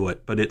they do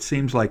it, but it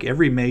seems like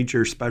every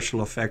major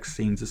special effects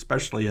scenes,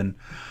 especially in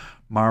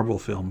Marvel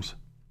films,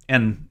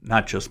 and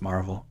not just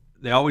Marvel,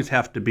 they always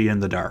have to be in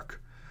the dark.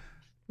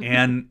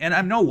 And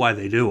I know why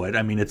they do it.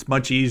 I mean, it's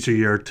much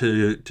easier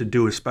to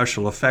do a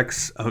special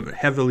effects,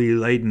 heavily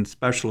laden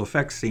special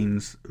effects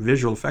scenes,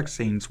 visual effects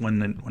scenes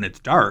when it's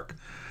dark.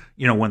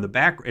 when the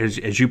back,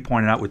 as you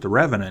pointed out with The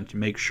Revenant, you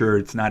make sure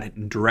it's not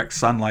in direct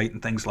sunlight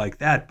and things like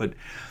that. But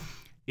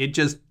it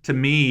just, to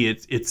me,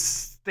 it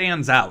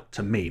stands out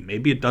to me.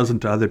 Maybe it doesn't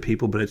to other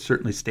people, but it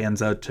certainly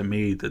stands out to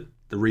me that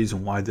the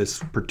reason why this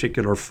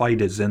particular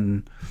fight is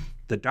in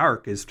the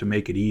dark is to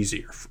make it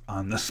easier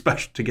on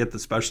the to get the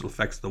special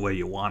effects the way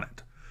you want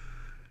it.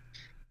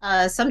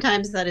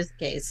 Sometimes that is the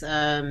case.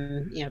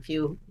 If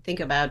you think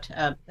about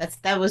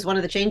that was one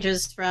of the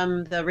changes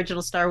from the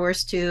original Star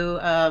Wars to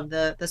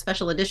the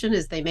special edition,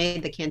 is they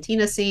made the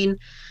cantina scene.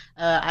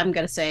 I'm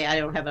going to say I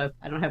don't have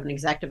an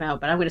exact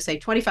amount, but I'm going to say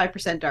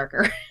 25%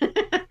 darker,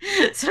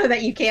 so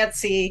that you can't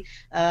see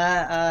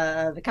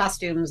the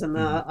costumes and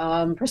the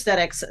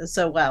prosthetics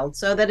so well.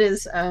 So that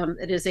is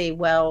it is a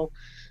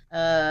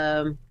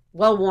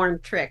well-worn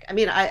trick. I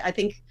mean, I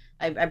think.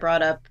 I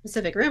brought up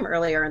Pacific Rim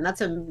earlier, and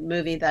that's a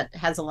movie that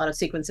has a lot of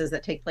sequences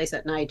that take place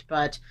at night,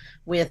 but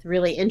with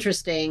really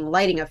interesting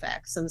lighting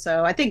effects. And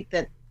so I think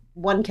that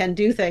one can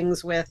do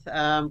things with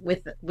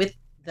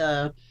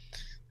the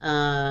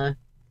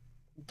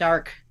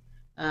dark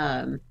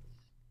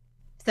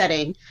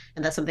setting,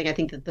 and that's something I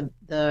think that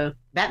the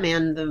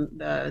Batman,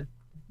 the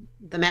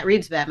Matt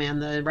Reeves Batman,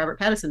 the Robert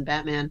Pattinson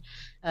Batman,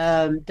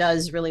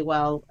 does really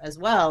well as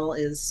well,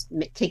 is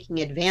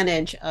taking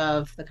advantage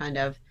of the kind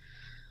of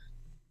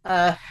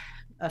a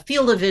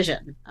field of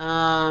vision,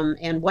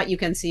 and what you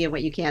can see and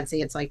what you can't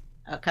see. It's like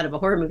a kind of a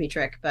horror movie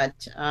trick,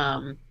 but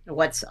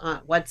what's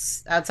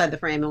outside the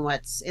frame and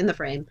what's in the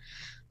frame.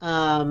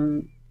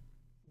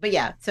 But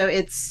yeah, so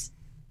it's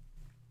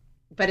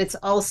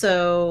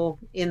also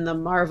in the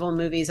Marvel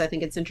movies. I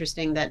think it's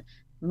interesting that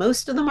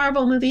most of the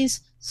Marvel movies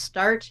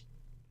start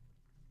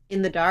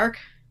in the dark,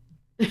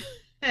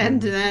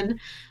 and then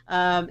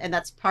and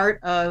that's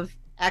part of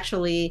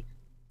actually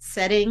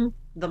setting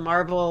the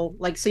Marvel,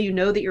 like, so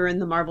that you're in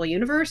the Marvel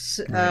universe,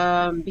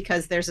 right.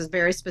 Because there's this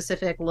very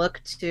specific look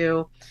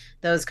to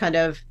those kind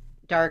of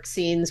dark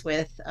scenes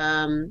with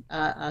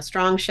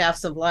strong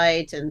shafts of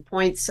light and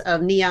points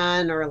of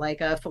neon or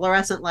like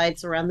fluorescent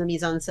lights around the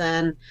mise en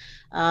scène,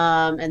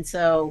 and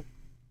so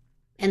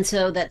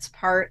that's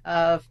part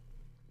of,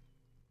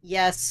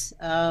 yes,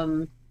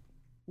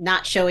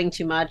 not showing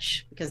too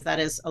much, because that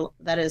is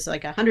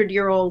like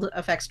 100-year-old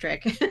effects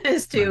trick,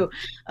 is to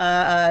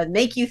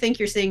make you think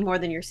you're seeing more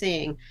than you're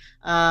seeing.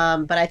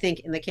 But I think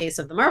in the case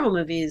of the Marvel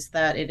movies,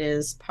 that it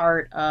is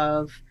part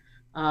of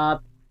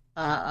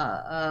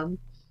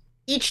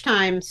each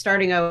time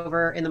starting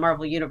over in the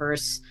Marvel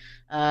universe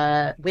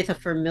with a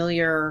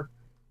familiar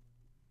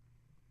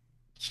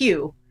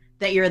cue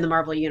that you're in the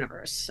Marvel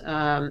universe,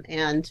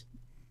 and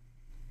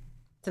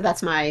so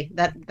that's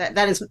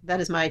that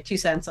is my 2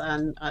 cents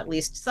on at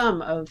least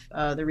some of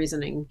the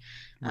reasoning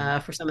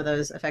for some of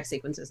those effect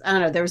sequences. I don't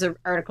know. There was an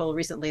article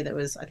recently that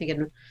was, I think,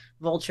 in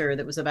Vulture,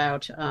 that was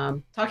about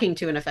talking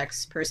to an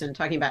effects person,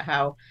 talking about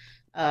how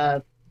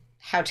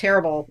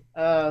terrible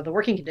the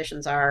working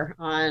conditions are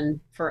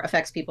for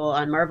effects people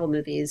on Marvel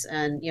movies,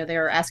 and they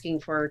were asking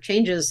for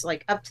changes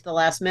like up to the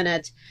last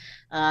minute,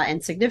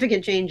 and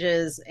significant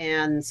changes,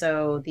 and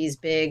so these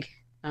big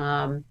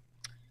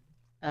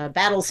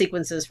battle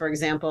sequences, for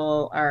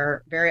example,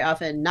 are very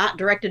often not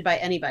directed by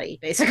anybody.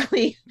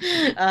 Basically,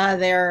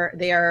 the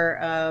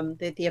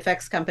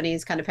effects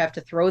companies kind of have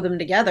to throw them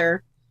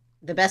together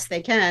the best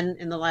they can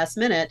in the last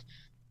minute,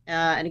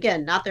 and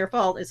again, not their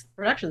fault; it's the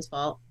production's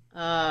fault.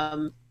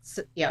 And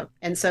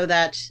so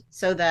that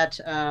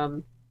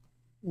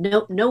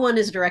no one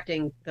is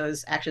directing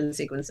those action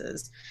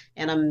sequences,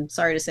 and I'm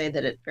sorry to say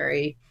that it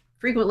very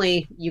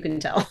frequently, you can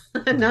tell.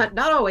 not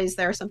always.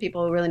 There are some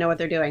people who really know what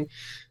they're doing,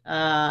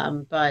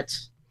 but.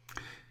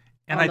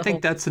 And I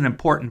think that's an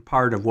important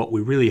part of what we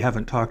really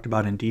haven't talked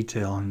about in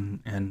detail,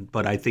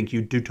 but I think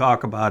you do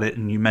talk about it,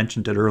 and you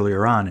mentioned it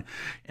earlier on,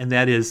 and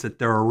that is that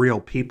there are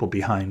real people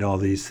behind all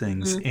these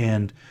things,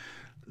 and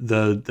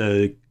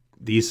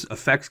these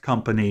effects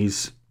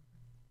companies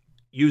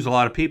use a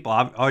lot of people.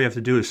 All you have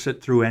to do is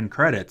sit through end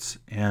credits,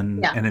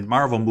 and in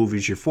Marvel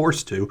movies you're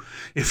forced to,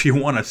 if you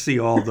want to see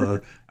all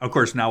the. Of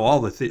course, now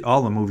all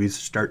the movies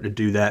start to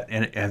do that,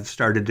 and have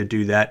started to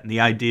do that. And the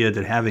idea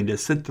that having to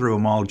sit through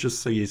them all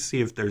just so you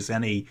see if there's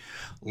any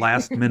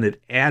last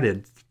minute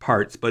added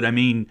parts. But I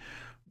mean,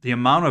 the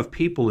amount of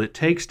people it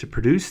takes to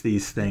produce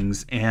these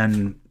things,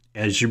 and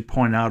as you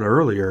point out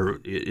earlier,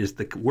 is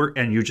the work,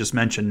 and you just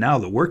mentioned now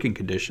the working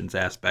conditions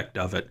aspect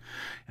of it,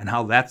 and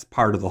how that's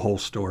part of the whole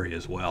story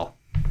as well.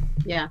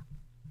 Yeah.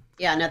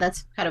 No,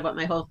 that's kind of what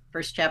my whole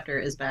first chapter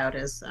is about,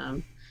 is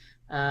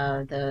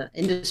the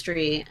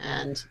industry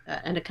and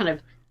a kind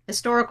of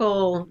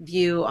historical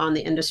view on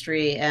the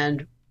industry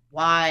and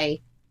why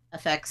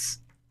effects,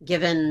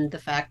 given the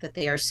fact that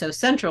they are so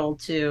central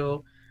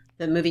to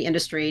the movie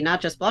industry, not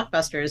just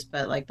blockbusters,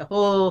 but like the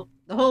whole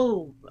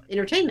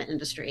entertainment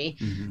industry,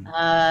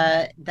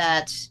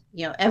 that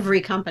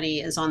every company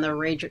is on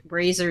the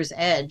razor's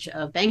edge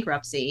of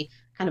bankruptcy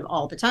kind of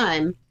all the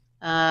time,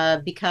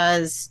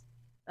 because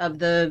of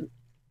the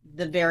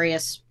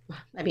various.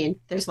 I mean,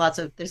 there's lots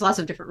of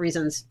different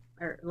reasons,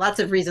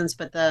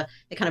 but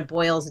it kind of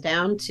boils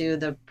down to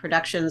the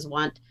productions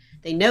want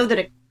they know that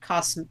it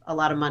costs a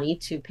lot of money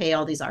to pay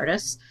all these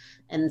artists,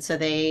 and so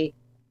they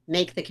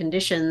make the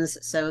conditions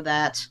so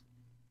that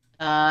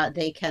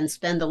they can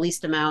spend the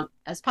least amount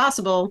as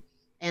possible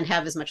and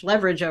have as much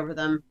leverage over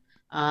them.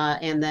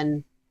 And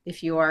then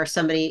if you're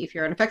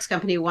an effects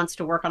company who wants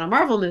to work on a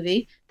Marvel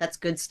movie, that's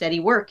good, steady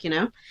work,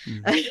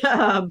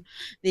 Mm-hmm.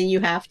 Then you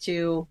have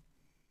to,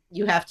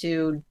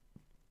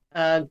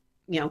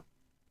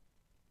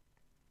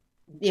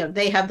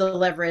 they have the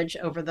leverage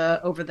over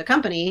the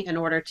company in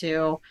order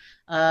to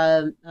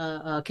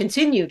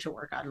continue to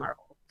work on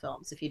Marvel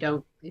films.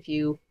 If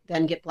you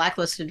then get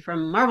blacklisted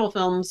from Marvel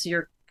films,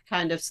 you're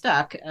kind of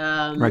stuck.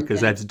 Right,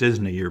 because that's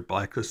Disney you're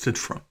blacklisted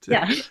from too.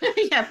 Yeah,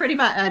 yeah, pretty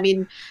much. I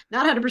mean,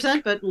 not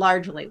 100%, but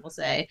largely, we'll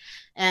say.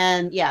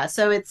 And yeah,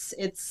 so it's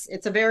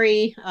a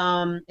very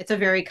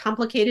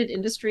complicated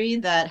industry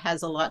that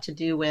has a lot to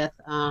do with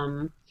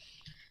the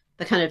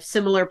kind of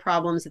similar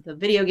problems that the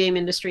video game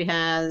industry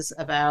has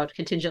about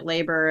contingent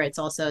labor. It's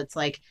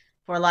like,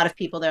 for a lot of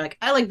people, they're like,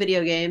 I like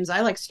video games,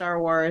 I like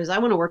Star Wars, I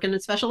want to work in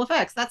special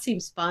effects. That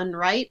seems fun,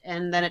 right?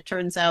 And then it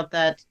turns out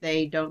that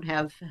they don't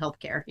have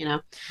healthcare,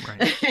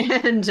 right.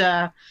 and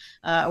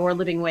or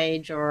living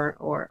wage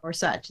or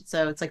such.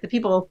 So it's like the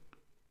people,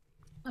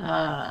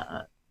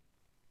 they're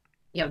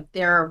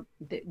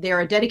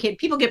a dedicated.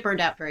 People get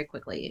burned out very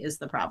quickly is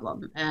the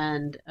problem,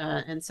 and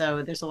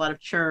so there's a lot of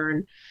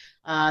churn.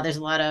 There's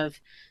a lot of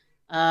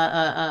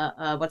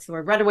what's the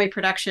word? Runaway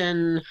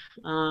production.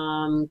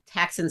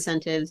 Tax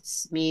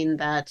incentives mean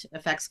that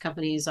effects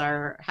companies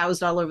are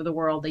housed all over the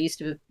world. They used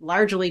to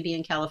largely be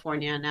in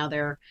California. Now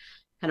they're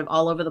kind of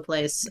all over the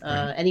place.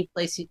 Right. Any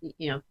place,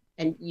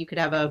 and you could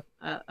have an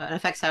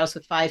effects house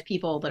with 5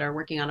 people that are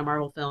working on a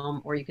Marvel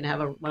film, or you can have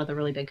one of the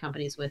really big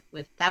companies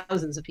with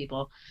thousands of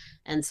people.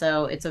 And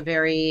so it's a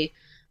very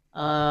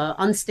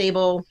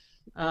unstable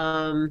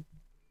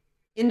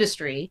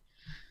industry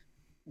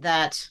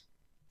that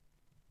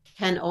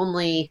can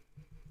only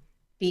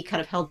be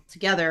kind of held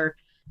together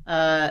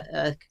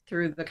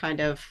through the kind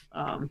of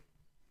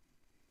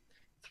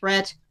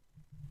threat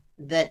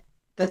that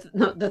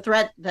the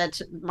threat that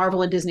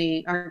Marvel and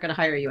Disney aren't going to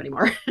hire you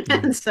anymore.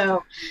 Mm-hmm. And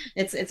so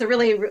it's a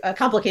really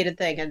complicated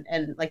thing.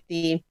 And like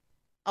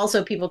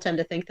also people tend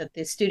to think that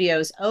the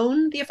studios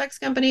own the effects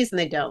companies, and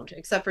they don't,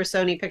 except for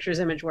Sony Pictures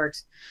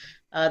Imageworks.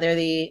 They're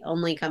the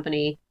only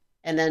company.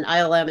 And then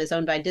ILM is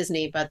owned by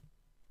Disney, but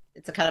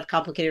it's a kind of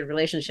complicated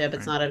relationship.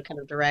 It's not a kind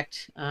of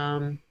direct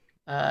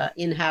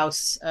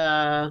in-house,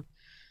 and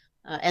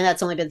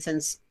that's only been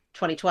since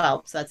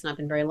 2012, so that's not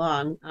been very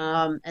long.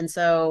 And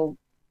so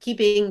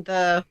keeping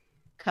the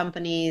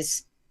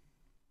companies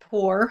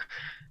poor,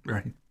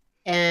 right,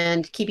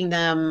 and keeping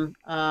them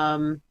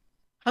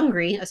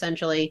hungry,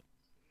 essentially,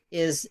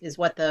 is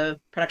what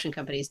the production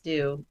companies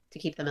do to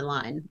keep them in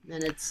line.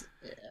 And it's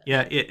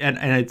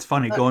and it's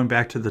funny, going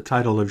back to the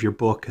title of your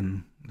book,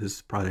 and this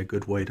is probably a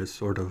good way to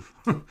sort of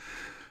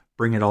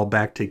bring it all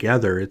back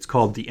together. It's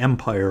called The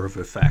Empire of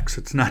Effects.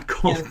 It's not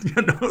called,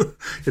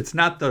 it's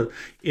not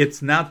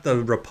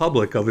the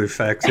Republic of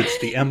Effects. It's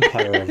the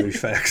Empire of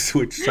Effects,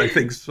 which I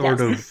think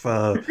sort of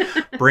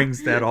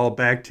brings that all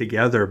back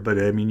together. But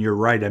I mean, you're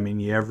right. I mean,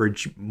 the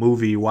average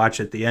movie you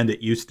watch at the end, it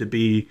used to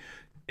be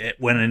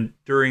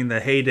during the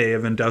heyday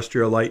of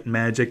Industrial Light and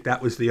Magic,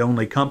 that was the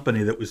only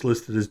company that was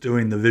listed as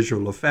doing the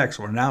visual effects.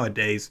 Where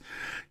nowadays,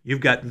 you've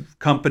got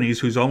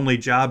companies whose only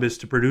job is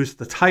to produce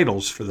the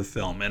titles for the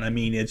film. And I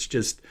mean, it's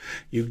just,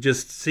 you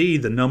just see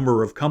the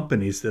number of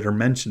companies that are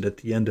mentioned at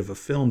the end of a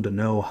film to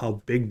know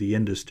how big the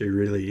industry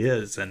really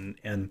is.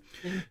 And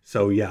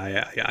so,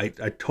 yeah,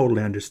 I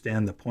totally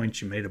understand the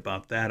point you made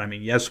about that. I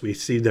mean, yes, we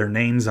see their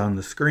names on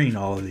the screen,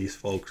 all of these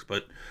folks,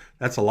 but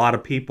that's a lot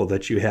of people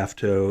that you have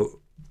to,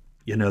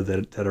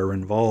 that are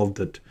involved,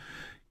 that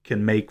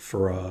can make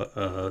for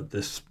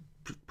this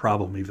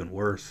problem even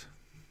worse.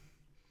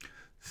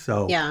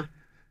 So yeah.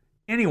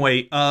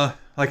 Anyway,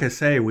 like I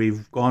say,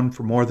 we've gone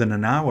for more than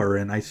an hour,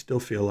 and I still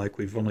feel like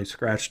we've only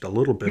scratched a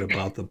little bit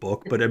about the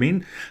book. But I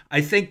mean,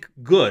 I think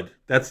good.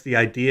 That's the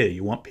idea.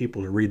 You want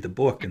people to read the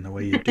book, and the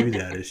way you do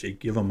that is you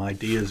give them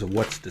ideas of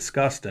what's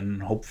discussed,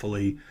 and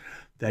hopefully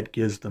that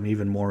gives them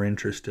even more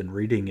interest in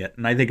reading it.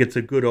 And I think it's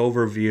a good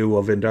overview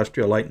of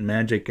Industrial Light and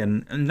Magic,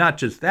 and not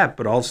just that,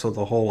 but also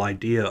the whole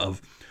idea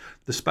of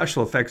the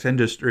special effects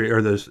industry, or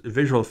the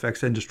visual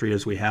effects industry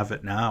as we have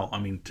it now.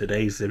 I mean,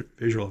 today's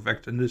visual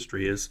effects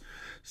industry is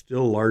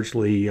still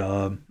largely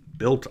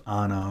built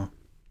on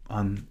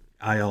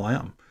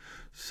ILM.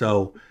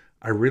 So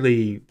I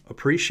really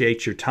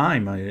appreciate your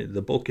time.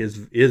 The book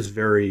is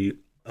very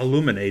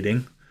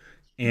illuminating,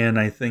 and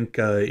I think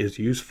is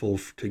useful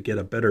to get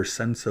a better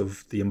sense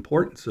of the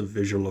importance of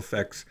visual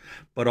effects,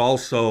 but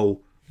also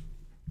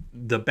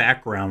the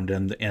background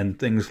and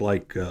things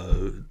like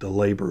the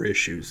labor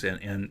issues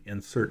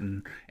and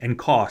certain and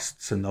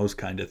costs and those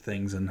kind of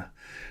things, and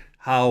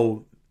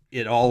how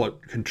it all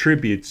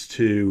contributes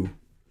to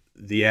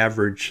the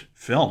average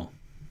film.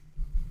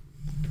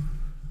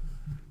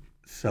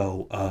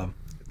 So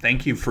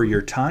thank you for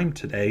your time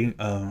today.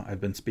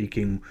 I've been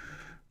speaking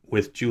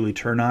with Julie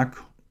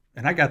Turnok,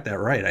 And I got that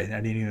right. I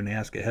didn't even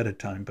ask ahead of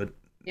time, but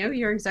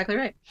You're exactly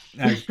right.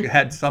 I've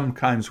had some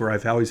times where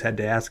I've always had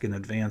to ask in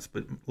advance,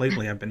 but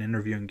lately I've been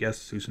interviewing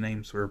guests whose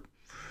names were...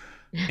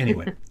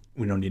 Anyway,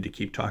 we don't need to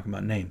keep talking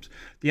about names.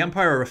 The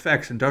Empire of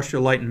Effects,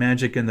 Industrial Light and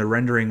Magic and the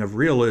Rendering of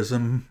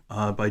Realism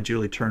by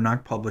Julie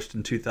Turnok, published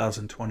in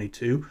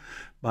 2022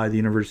 by the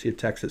University of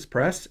Texas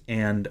Press.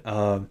 And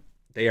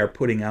they are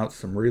putting out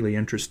some really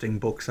interesting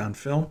books on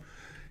film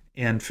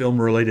and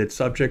film-related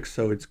subjects,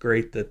 so it's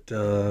great that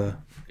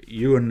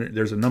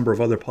there's a number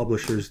of other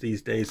publishers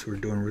these days who are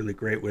doing really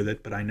great with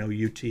it, but I know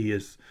UT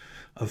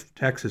of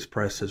Texas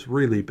Press has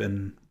really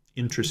been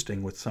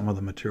interesting with some of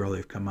the material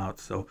they've come out.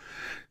 So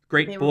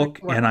great book,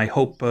 and I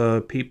hope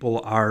people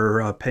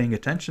are paying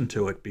attention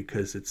to it,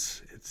 because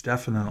it's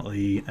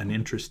definitely an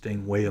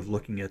interesting way of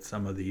looking at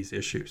some of these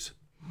issues.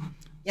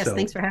 Yes,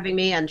 thanks for having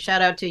me, and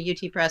shout out to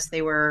UT Press.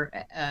 They were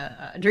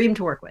a dream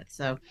to work with.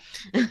 So,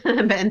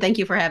 and thank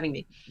you for having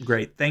me.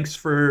 Great. Thanks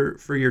for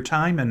your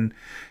time, and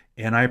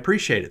I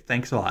appreciate it.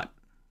 Thanks a lot.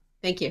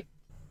 Thank you.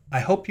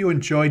 I hope you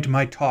enjoyed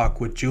my talk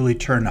with Julie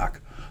Turnok.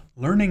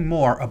 Learning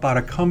more about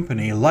a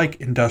company like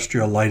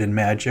Industrial Light and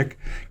Magic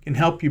can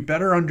help you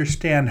better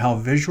understand how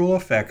visual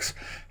effects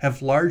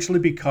have largely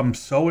become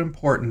so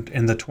important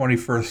in the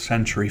 21st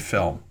century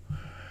film.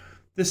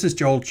 This is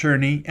Joel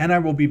Cherney, and I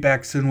will be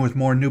back soon with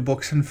more New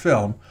Books in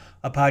Film,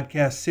 a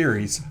podcast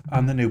series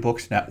on the New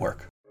Books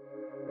Network.